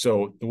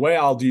 So the way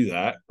I'll do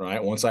that,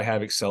 right, once I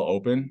have Excel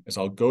open, is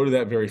I'll go to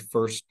that very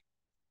first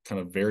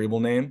kind of variable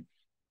name,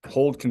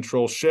 hold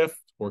Control Shift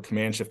or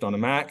Command Shift on a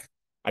Mac.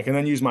 I can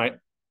then use my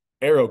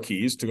arrow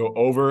keys to go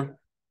over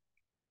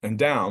and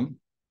down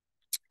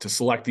to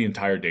select the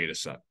entire data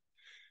set.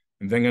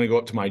 I'm then going to go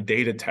up to my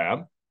Data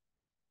tab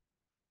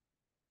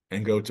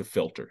and go to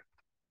Filter,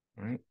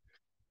 right?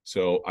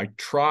 So I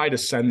try to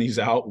send these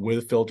out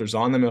with filters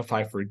on them. If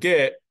I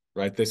forget,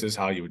 right, this is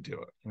how you would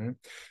do it, right?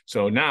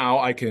 So now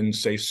I can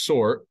say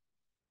sort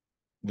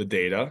the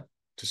data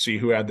to see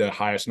who had the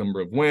highest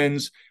number of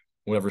wins,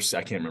 whatever,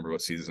 I can't remember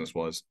what season this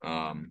was.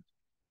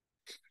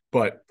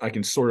 But I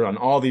can sort it on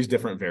all these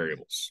different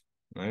variables,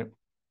 right?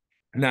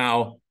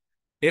 Now,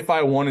 if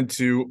I wanted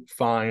to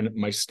find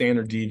my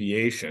standard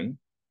deviation,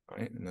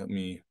 right, and let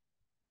me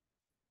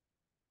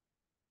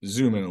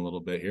zoom in a little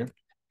bit here.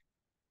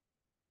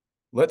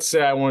 Let's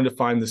say I wanted to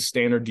find the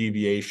standard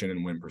deviation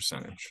and win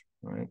percentage,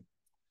 right?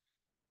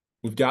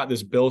 We've got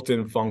this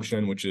built-in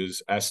function, which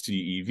is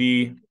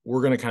STEV.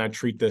 We're going to kind of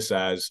treat this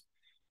as,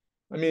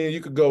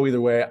 you could go either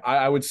way.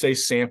 I would say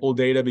sample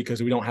data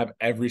because we don't have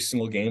every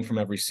single game from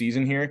every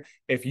season here.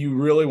 If you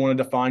really want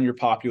to define your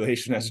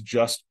population as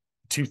just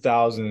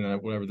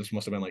 2000, whatever this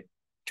must have been, like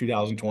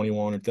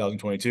 2021 or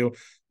 2022,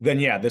 then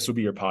yeah, this would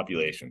be your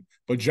population.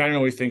 But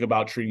generally think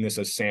about treating this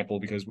as sample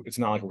because it's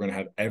not like we're going to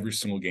have every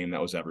single game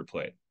that was ever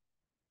played.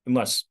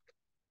 Unless,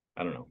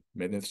 I don't know,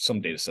 maybe there's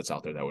some data sets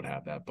out there that would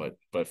have that,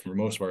 but for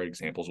most of our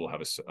examples, we'll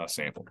have a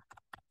sample.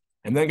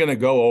 I'm then going to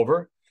go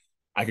over,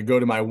 I could go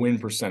to my win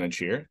percentage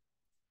here,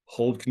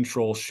 hold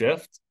Control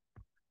Shift,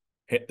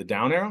 hit the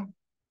down arrow,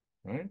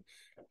 right?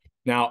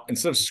 Now,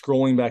 instead of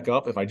scrolling back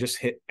up, if I just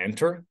hit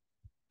enter,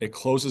 it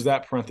closes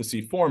that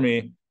parenthesis for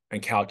me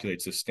and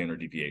calculates the standard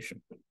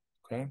deviation,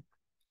 okay?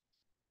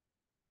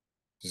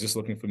 Is this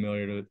looking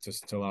familiar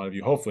to a lot of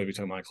you? Hopefully, if you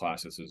took my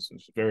class, this is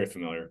very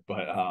familiar,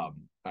 but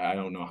I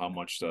don't know how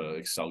much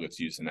Excel gets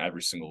used in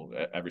every single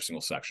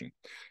section.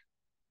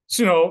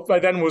 So, I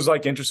then was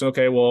like interested,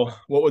 okay, well,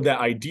 what would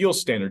that ideal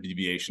standard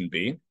deviation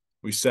be?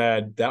 We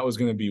said that was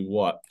going to be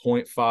what?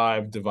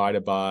 0.5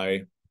 divided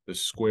by the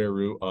square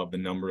root of the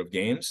number of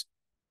games.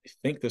 I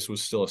think this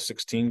was still a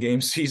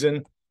 16-game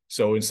season.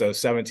 So instead of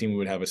 17, we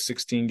would have a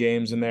 16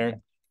 games in there.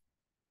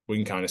 We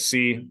can kind of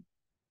see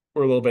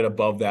we're a little bit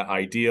above that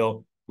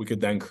ideal. We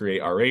could then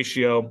create our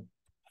ratio,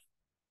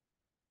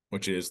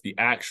 which is the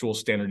actual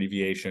standard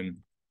deviation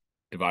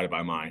divided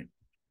by my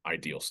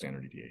ideal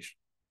standard deviation.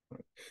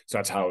 So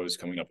that's how I was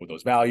coming up with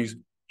those values.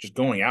 Just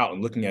going out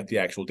and looking at the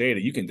actual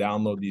data, you can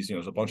download these,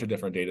 there's a bunch of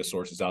different data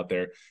sources out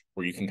there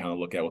where you can kind of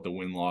look at what the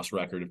win-loss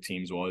record of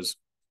teams was.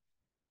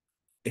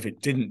 If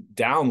it didn't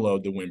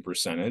download the win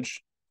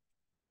percentage,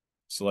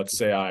 so let's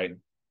say I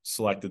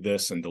selected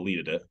this and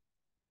deleted it,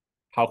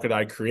 how could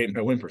I create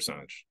my win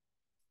percentage?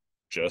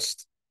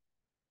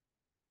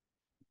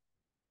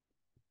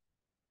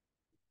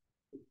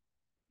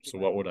 So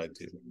what would I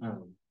do?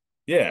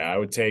 Yeah, I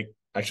would take,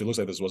 actually, it looks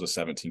like this was a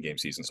 17-game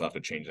season, so I have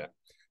to change that.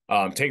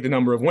 Take the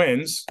number of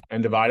wins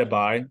and divide it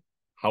by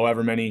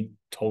however many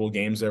total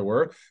games there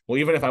were. Well,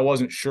 even if I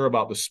wasn't sure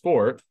about the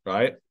sport,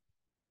 right?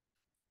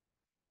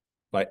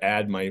 If I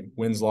add my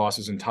wins,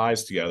 losses, and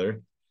ties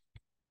together,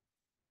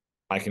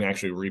 I can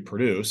actually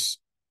reproduce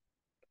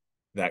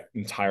that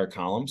entire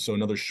column. So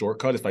another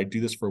shortcut, if I do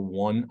this for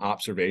one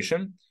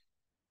observation,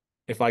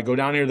 if I go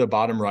down here to the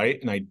bottom right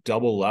and I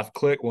double left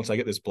click, once I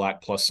get this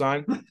black plus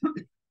sign,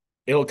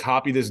 it'll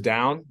copy this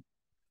down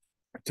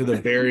to the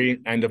very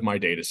end of my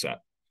data set.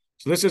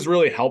 So this is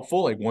really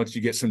helpful. Like once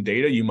you get some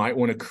data, you might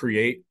want to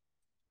create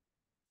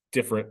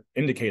different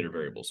indicator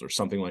variables or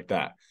something like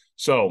that.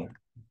 So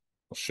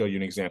I'll show you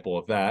an example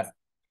of that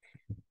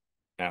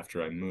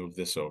after I move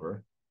this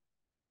over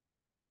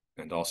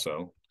and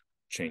also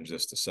change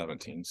this to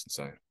 17 since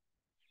I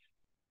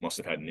must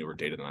have had newer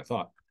data than I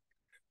thought.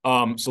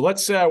 So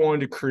let's say I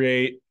wanted to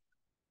create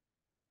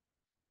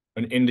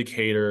an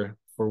indicator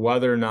for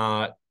whether or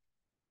not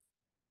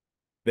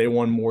they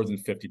won more than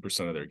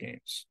 50% of their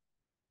games,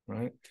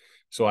 right?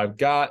 So I've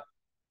got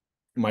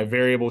my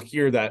variable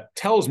here that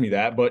tells me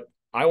that, but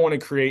I want to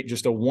create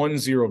just a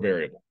 1-0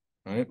 variable,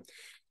 right?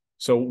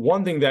 So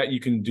one thing that you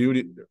can do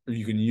or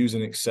you can use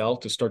in Excel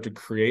to start to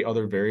create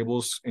other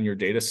variables in your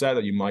data set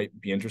that you might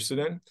be interested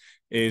in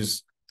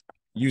is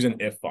use an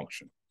if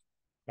function,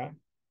 okay?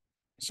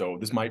 So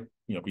this might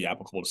be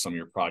applicable to some of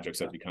your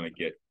projects as we kind of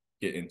get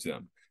into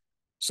them.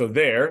 So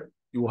there,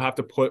 you will have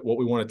to put what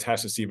we want to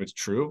test to see if it's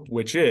true,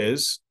 which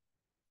is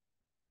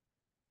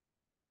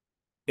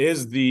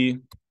the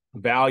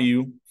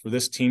value for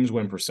this team's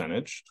win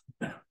percentage.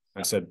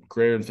 I said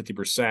greater than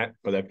 50%,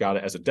 but I've got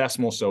it as a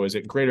decimal. So is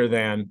it greater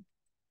than,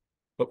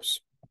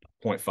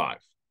 0.5,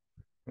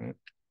 right?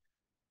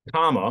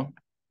 Comma,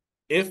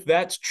 if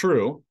that's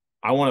true,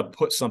 I want to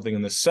put something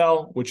in the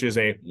cell, which is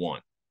a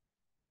 1.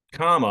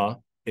 Comma,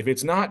 if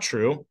it's not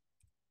true,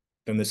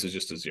 then this is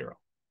just a 0.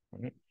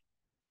 Right?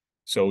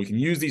 So we can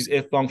use these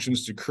if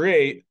functions to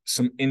create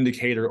some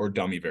indicator or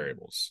dummy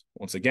variables.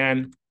 Once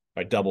again, if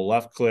I double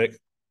left click,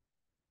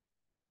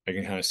 I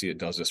can kind of see it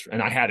does this.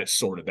 And I had it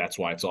sorted. That's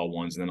why it's all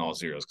 1s and then all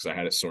 0s, because I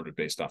had it sorted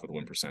based off of the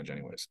win percentage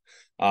anyways.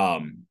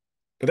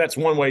 But that's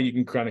one way you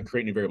can kind of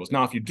create new variables.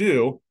 Now, if you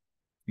do,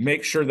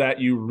 make sure that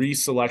you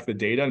reselect the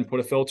data and put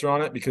a filter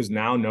on it, because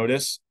now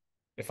notice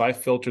if I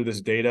filter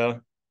this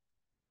data,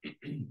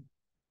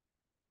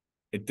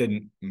 it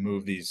didn't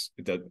move these,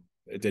 it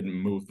didn't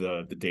move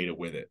the data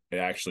with it. It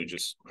actually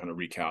just kind of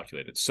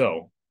recalculated.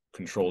 So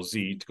Control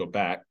Z to go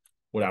back,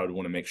 what I would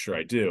want to make sure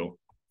I do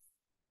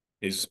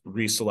is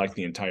reselect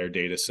the entire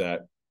data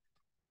set,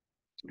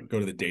 go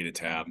to the data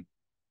tab,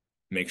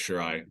 make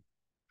sure I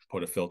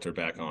put a filter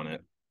back on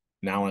it.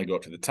 Now when I go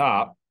up to the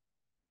top,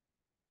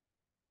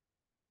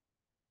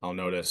 I'll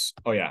notice,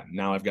 oh yeah,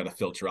 now I've got a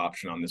filter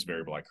option on this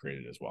variable I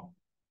created as well.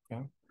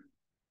 Okay.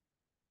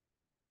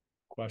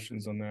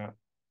 Questions on that?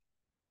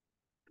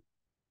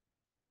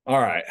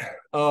 All right.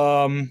 I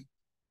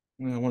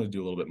want to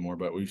do a little bit more,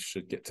 but we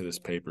should get to this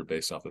paper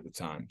based off of the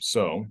time.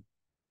 So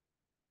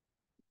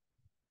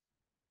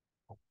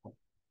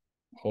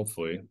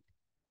hopefully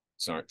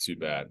it's not too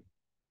bad.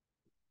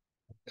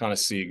 Kind of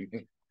see,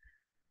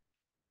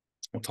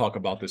 we'll talk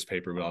about this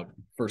paper, but I'll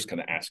first kind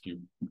of ask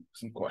you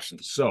some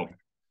questions. So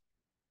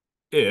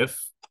if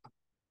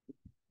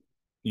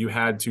you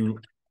had to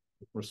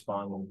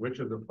respond, well, which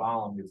of the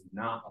following is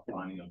not a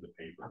finding of the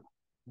paper?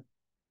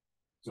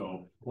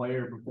 So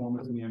player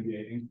performance in the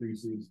NBA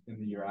increases in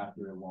the year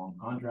after a long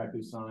contract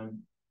is signed.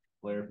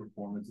 Player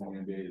performance in the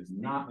NBA is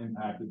not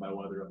impacted by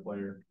whether a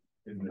player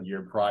in the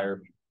year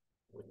prior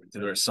to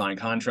their signed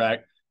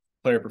contract.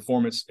 player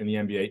performance in the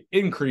NBA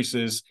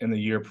increases in the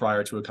year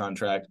prior to a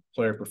contract,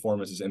 player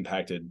performance is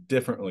impacted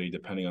differently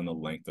depending on the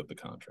length of the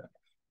contract.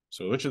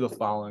 So which of the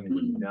following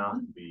would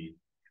not be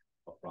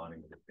a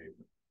finding of the paper?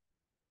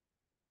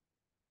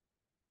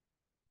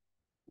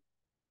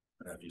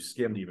 If you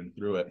skimmed even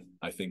through it,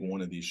 I think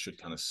one of these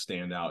should kind of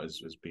stand out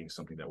as being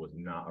something that was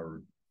not a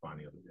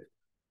finding of the paper.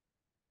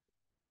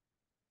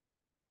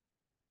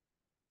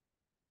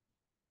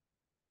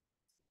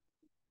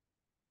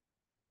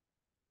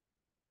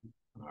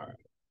 All right.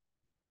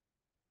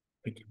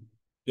 If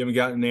you haven't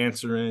gotten an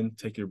answer in,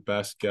 take your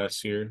best guess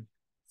here.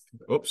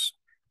 Oops.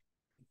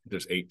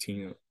 There's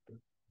 18.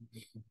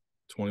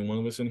 21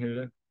 of us in here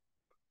today.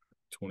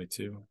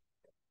 22.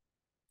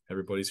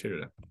 Everybody's here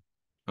today.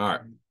 All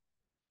right.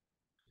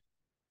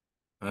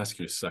 I'll ask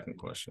you a second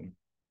question.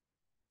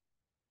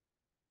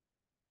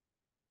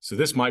 So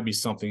this might be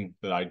something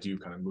that I do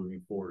kind of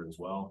moving forward as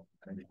well.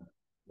 I think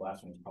the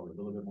last one was probably a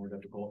little bit more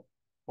difficult.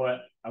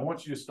 But I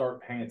want you to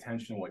start paying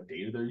attention to what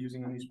data they're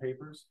using on these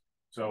papers.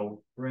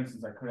 So, for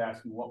instance, I could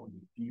ask you what was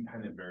the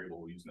dependent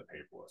variable we use in the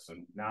paper list.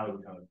 And now that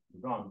we've kind of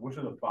moved on, which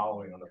of the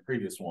following on the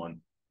previous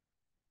one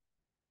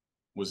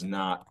was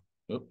not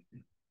a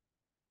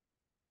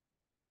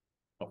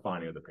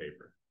finding of the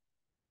paper?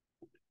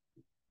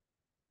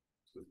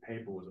 So the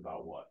paper was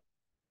about what?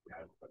 We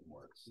had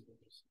more.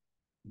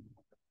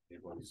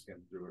 Anybody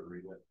skim through it,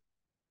 read it?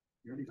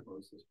 You already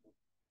closed this one.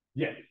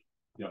 Yeah.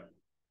 Yep.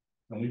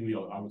 And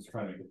I was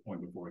trying to make a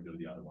point before I go to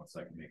the other one, so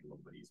I can make it a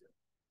little bit easier.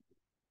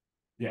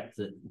 Yeah.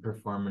 The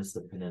performance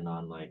dependent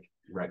on like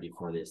right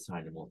before they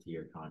signed a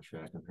multi-year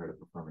contract compared to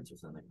performance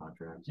within the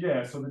contract.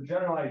 Yeah. So the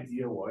general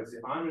idea was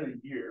if I'm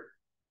in a year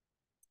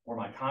where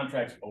my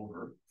contract's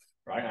over,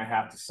 right, and I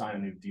have to sign a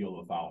new deal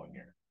the following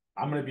year,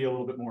 I'm going to be a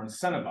little bit more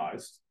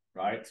incentivized,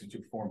 right, to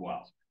perform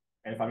well.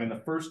 And if I'm in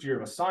the first year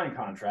of a signed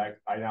contract,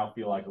 I now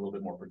feel like a little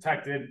bit more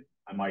protected.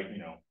 I might,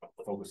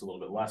 focus a little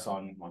bit less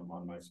on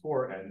my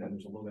sport, and then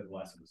there's a little bit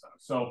less incentive.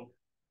 So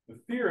the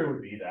theory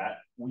would be that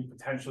we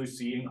potentially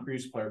see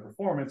increased player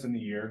performance in the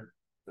year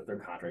that their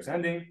contract's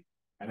ending,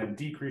 and then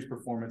decreased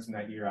performance in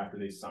that year after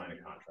they sign a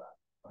contract,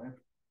 right?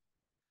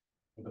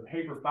 What the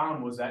paper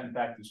found was that, in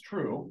fact, is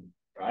true,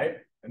 right?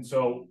 And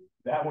so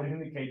that would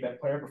indicate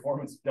that player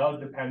performance does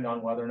depend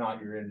on whether or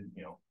not you're in,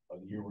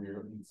 a year where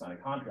you're going to sign a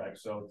contract.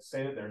 So to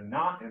say that they're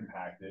not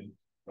impacted,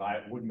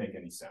 right, wouldn't make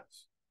any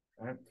sense.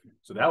 Right?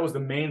 So that was the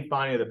main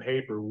finding of the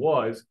paper,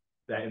 was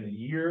that in the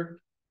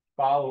year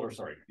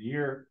the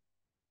year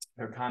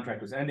their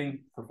contract was ending,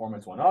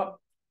 performance went up.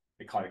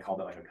 They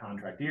called it like a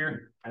contract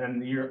year. And then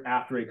the year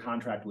after a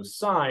contract was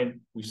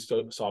signed, we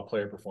saw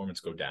player performance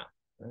go down.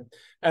 Right?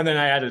 And then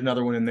I added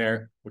another one in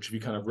there, which if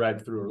you kind of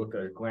read through or looked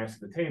at a glance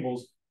at the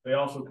tables, they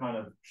also kind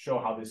of show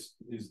how this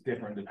is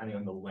different depending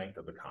on the length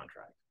of the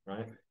contract.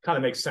 Right? Kind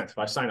of makes sense. If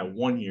I sign a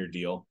 1-year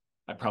deal,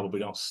 I probably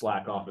don't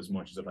slack off as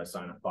much as if I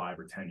sign a 5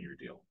 or 10-year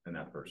deal in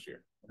that first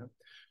year.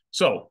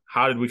 So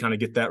how did we kind of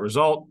get that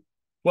result?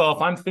 Well,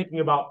 if I'm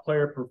thinking about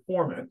player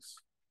performance,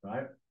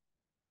 right,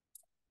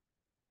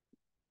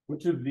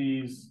 which of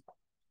these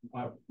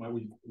might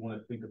we want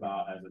to think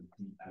about as a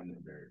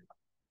dependent variable?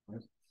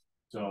 Right?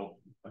 So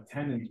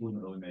attendance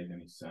wouldn't really make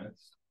any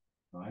sense,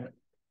 right?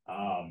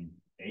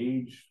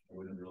 Age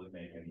wouldn't really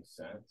make any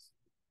sense.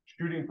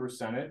 Shooting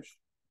percentage,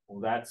 well,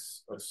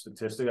 that's a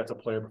statistic, that's a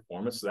player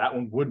performance. So that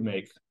one would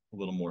make a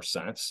little more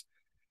sense.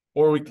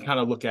 Or we can kind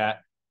of look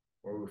at,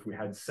 or if we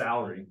had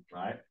salary,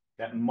 right,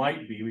 that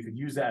might be, we could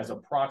use that as a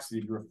proxy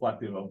to be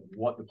reflective of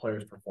what the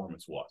player's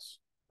performance was,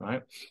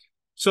 right?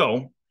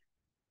 So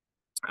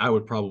I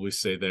would probably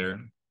say there,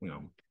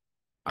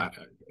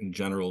 in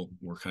general,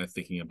 we're kind of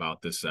thinking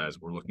about this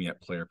as we're looking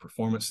at player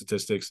performance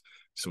statistics.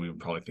 So we would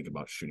probably think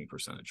about shooting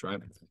percentage,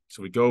 right?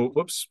 So we go,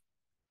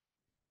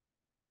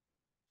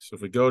 So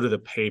if we go to the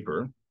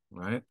paper,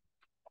 right?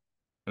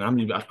 And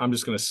I'm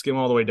just going to skim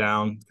all the way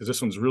down because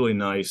this one's really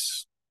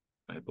nice.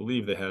 I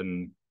believe they had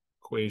an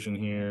equation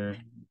here.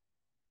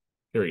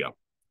 Here we go.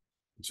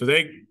 So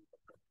they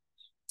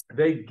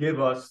give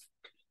us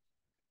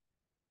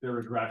their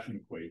regression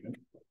equation.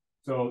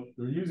 So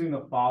they're using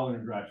the following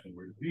regression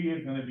where V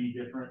is going to be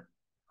different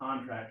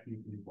contract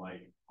pieces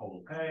like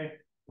total pay,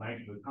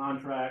 length of the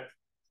contract,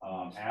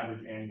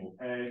 average annual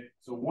pay.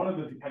 So one of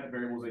the dependent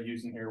variables they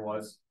used in here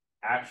was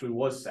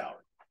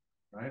salary,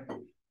 right?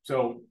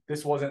 So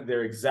this wasn't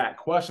their exact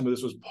question, but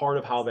this was part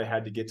of how they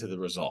had to get to the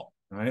result,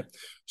 right?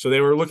 So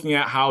they were looking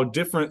at how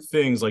different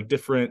things like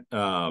different,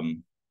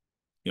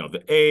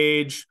 the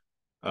age,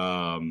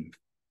 the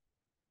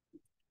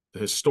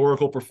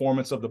historical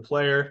performance of the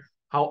player,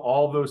 how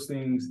all those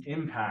things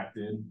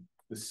impacted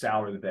the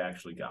salary that they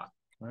actually got,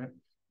 right?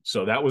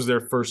 So that was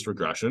their first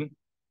regression.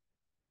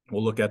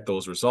 We'll look at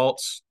those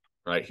results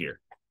right here,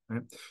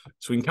 right?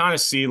 So we can kind of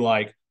see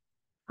like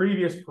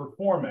previous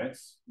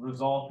performance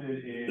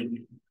resulted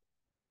in,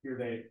 here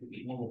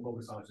one we'll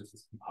focus on is just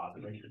this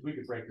composite rate. We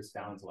could break this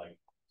down to like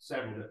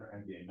several different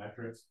NBA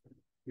metrics.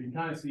 We can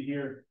kind of see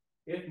here,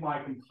 if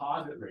my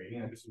composite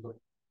rating, and this is a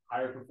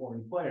higher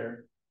performing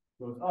player,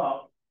 goes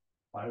up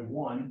by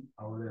 1,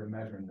 however they're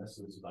measuring this,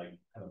 so it's like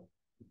kind of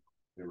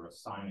they were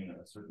assigning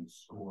a certain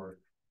score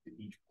to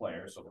each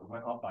player. So if it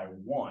went up by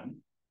 1,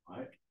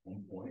 right,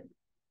 1 point,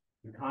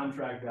 the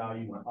contract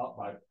value went up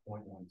by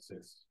 $0.169.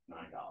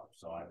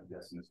 So I'm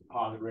guessing this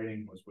deposit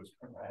rating was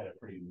had a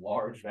pretty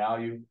large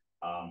value,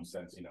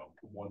 since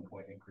 1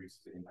 point increase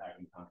is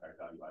impacting contract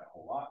value by a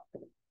whole lot.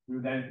 We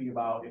would then think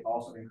about it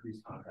also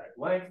increased contract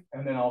length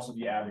and then also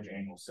the average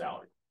annual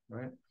salary,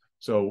 right?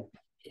 So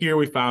here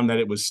we found that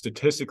it was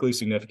statistically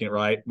significant,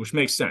 right? Which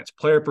makes sense.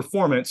 Player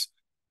performance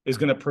is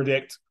going to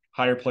predict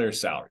higher player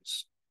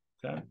salaries.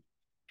 Okay.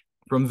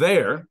 From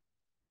there,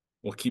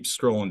 we'll keep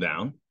scrolling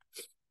down.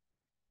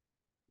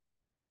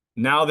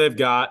 Now they've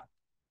got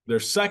their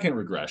second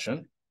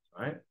regression,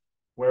 right?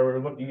 Where we're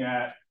looking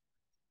at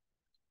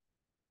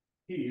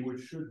P,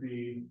 which should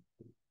be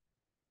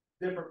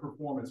different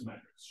performance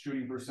metrics,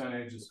 shooting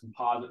percentage,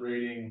 composite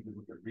rating, we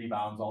look at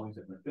rebounds, all these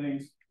different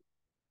things.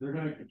 They're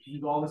going to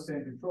use all the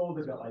same controls.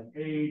 They've got like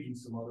age and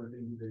some other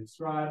things that they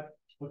describe.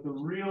 But the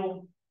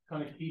real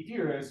kind of key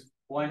here is,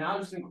 well, I now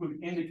just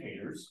include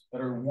indicators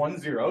that are 1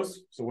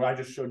 zeros. So what I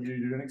just showed you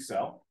to do in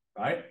Excel,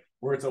 right?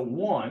 Where it's a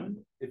 1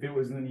 if it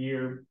was in the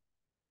year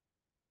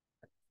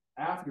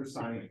after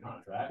signing a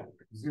contract,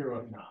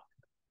 0 if not.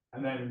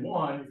 And then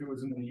 1 if it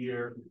was in the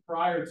year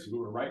prior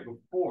to or right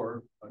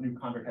before a new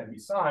contract had to be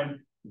signed,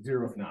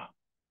 0 if not.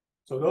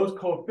 So those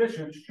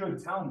coefficients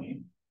should tell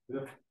me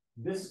that if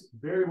this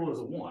variable is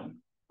a 1,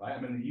 right?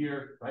 I'm in the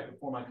year right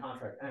before my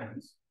contract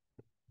ends.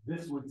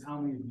 This would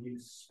tell me the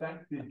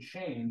expected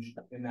change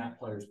in that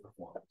player's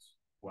performance,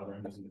 whether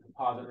I'm using the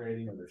composite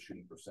rating or their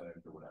shooting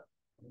percentage or whatever.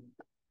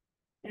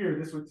 Here,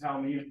 this would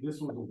tell me if this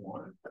was a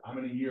 1, I'm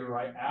in a year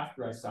right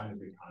after I signed a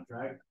big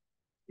contract.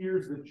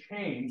 Here's the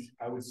change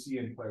I would see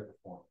in player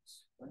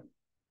performance. Right?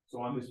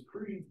 So on this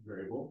pre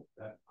variable,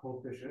 that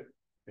coefficient,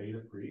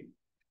 beta pre,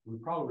 we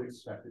probably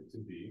expect it to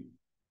be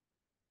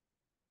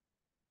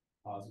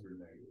positive or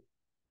negative.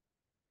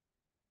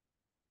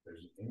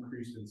 There's an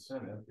increased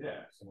incentive.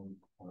 Yeah, someone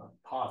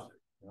positive,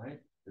 right?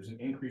 There's an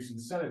increased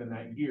incentive in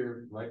that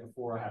year right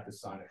before I have to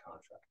sign a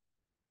contract.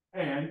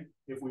 And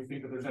if we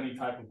think that there's any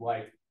type of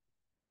like,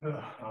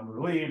 I'm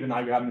relieved and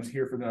I'm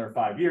here for another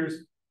 5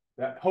 years,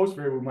 that post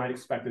variable we might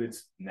expect that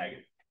it's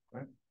negative,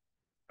 right?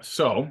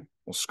 So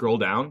we'll scroll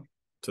down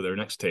to their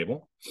next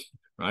table,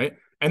 right?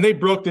 And they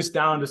broke this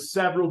down to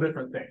several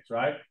different things,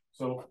 right?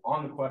 So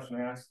on the question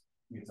asked,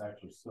 it's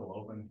actually still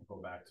open. We'll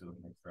go back to it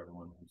for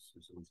everyone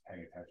who's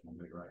paying attention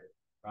to it,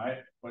 right?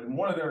 But in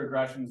one of their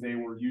regressions, they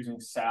were using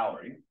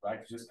salary,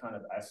 right? To just kind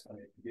of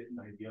estimate, to get an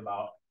idea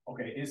about,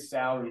 okay, is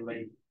salary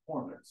related to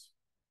performance?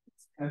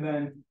 And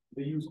then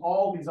they use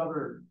all these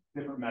other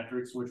different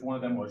metrics, which one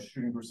of them was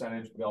shooting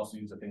percentage. We also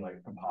use a thing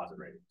like composite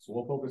rating. So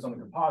we'll focus on the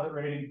composite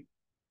rating.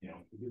 We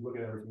could look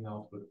at everything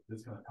else, but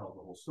this kind of tells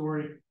the whole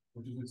story,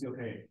 which is to see,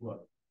 okay,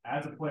 look,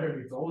 as a player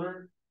gets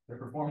older, their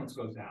performance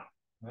goes down.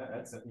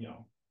 That's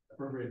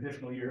for every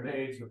additional year of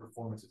age, the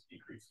performance is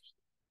decreases.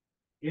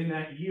 In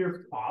that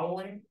year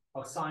following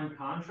a signed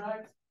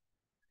contract,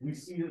 we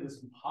see that this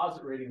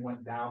composite rating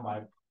went down by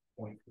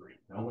 0.3.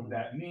 Now, what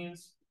that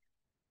means,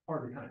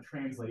 hard to kind of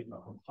translate in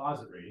a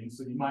composite rating.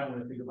 So you might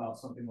want to think about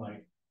something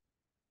like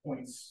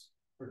points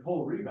for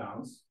total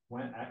rebounds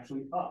went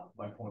actually up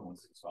by 0.165,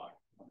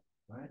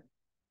 right?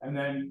 And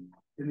then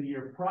in the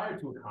year prior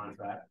to a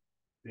contract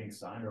being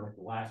signed, or like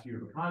the last year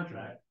of a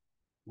contract,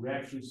 we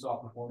actually saw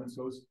performance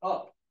goes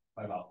up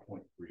by about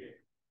 0.38,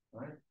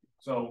 right?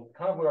 So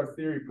kind of what our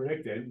theory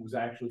predicted was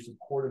actually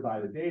supported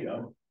by the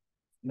data,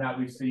 and that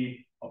we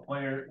see a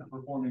player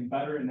performing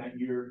better in that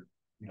year,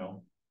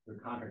 their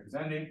contract is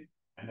ending,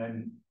 and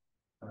then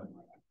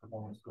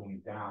performance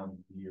going down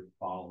the year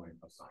following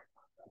a signed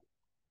contract.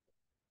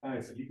 And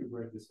I said, you could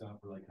break this down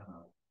for like kind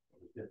of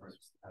the different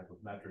type of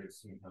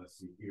metrics. You can kind of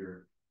see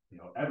here,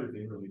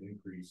 everything really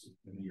increased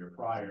in the year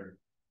prior,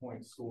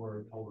 points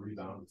scored, total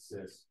rebounds,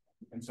 assists.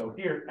 And so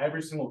here,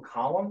 every single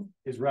column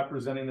is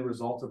representing the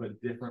results of a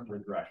different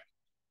regression,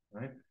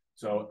 right?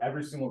 So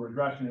every single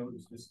regression, it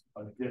was just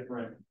a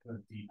different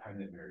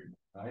dependent variable,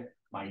 right?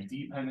 My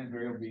dependent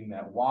variable being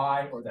that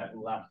Y or that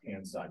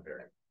left-hand side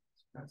variable.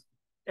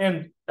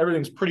 And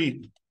everything's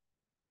pretty,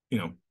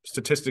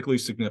 statistically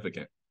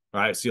significant,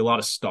 right? I see a lot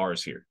of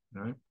stars here,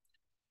 right?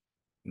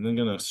 And then I'm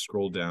going to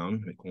scroll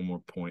down, make one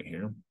more point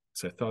here.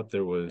 So I thought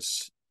there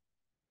was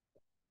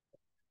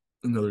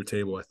another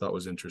table I thought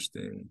was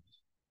interesting.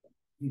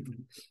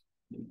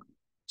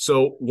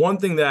 So one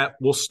thing that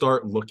we'll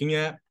start looking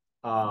at,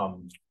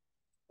 and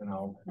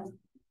I'll go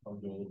a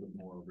little bit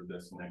more over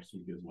this next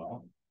week as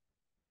well.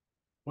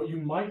 But you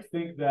might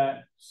think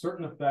that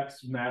certain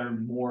effects matter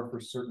more for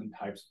certain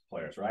types of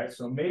players, right?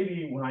 So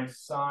maybe when I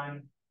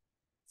sign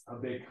a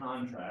big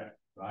contract,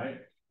 right,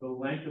 the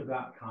length of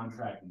that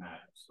contract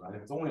matters, right?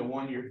 If it's only a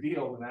 1-year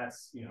deal, then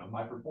that's,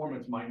 my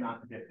performance might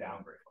not get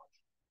down very much.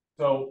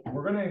 So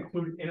we're going to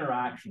include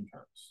interaction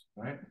terms,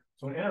 right?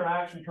 So an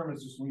interaction term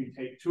is just when you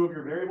take 2 of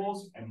your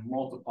variables and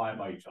multiply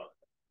by each other.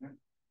 Okay?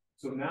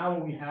 So now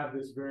when we have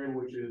this variable,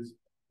 which is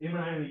in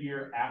the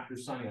year after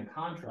signing a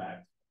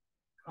contract,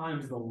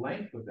 times the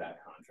length of that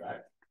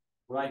contract,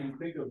 what I can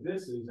think of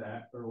this is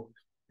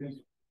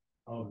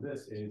of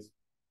this is,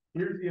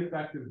 here's the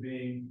effect of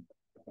being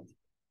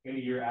in a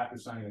year after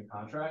signing a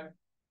contract.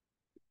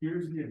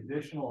 Here's the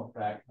additional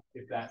effect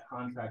if that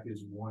contract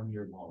is 1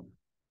 year long,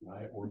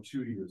 right? Or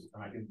 2 years,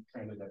 and I can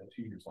translate that to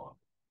 2 years long,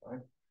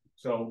 right?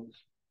 So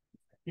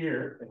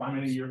here, if I'm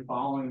in a year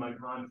following my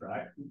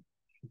contract,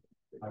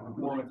 my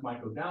performance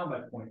might go down by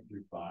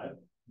 0.35,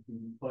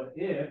 but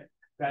if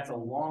that's a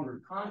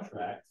longer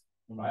contract,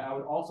 right, I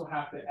would also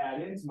have to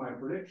add into my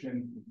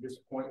prediction this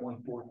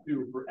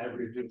 0.142 for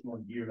every additional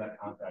year that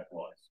contract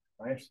was,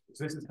 right?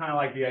 So this is kind of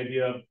like the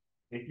idea of,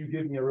 if you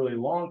give me a really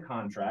long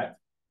contract,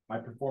 my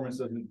performance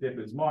doesn't dip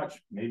as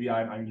much. Maybe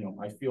I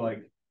feel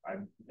like I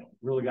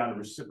really got to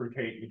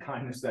reciprocate the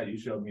kindness that you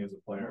showed me as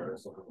a player.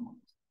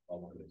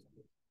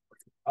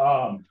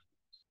 All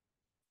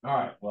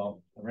right,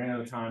 well, I ran out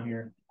of time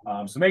here.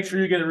 So make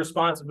sure you get a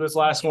response to this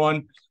last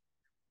one.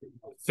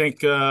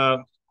 Think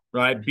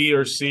right, B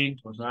or C,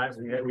 right?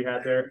 We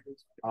had there.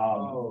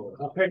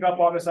 We'll pick up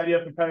on this idea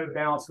of competitive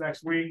balance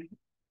next week.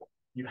 If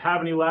you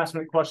have any last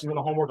minute questions on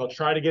the homework, I'll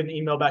try to get an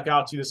email back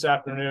out to you this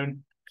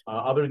afternoon.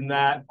 Other than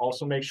that,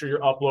 also make sure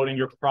you're uploading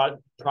your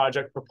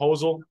project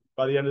proposal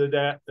by the end of the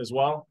day as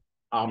well.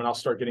 And I'll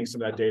start getting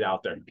some of that data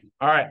out there.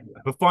 All right,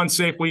 have a fun,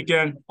 safe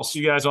weekend. I'll see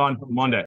you guys on Monday.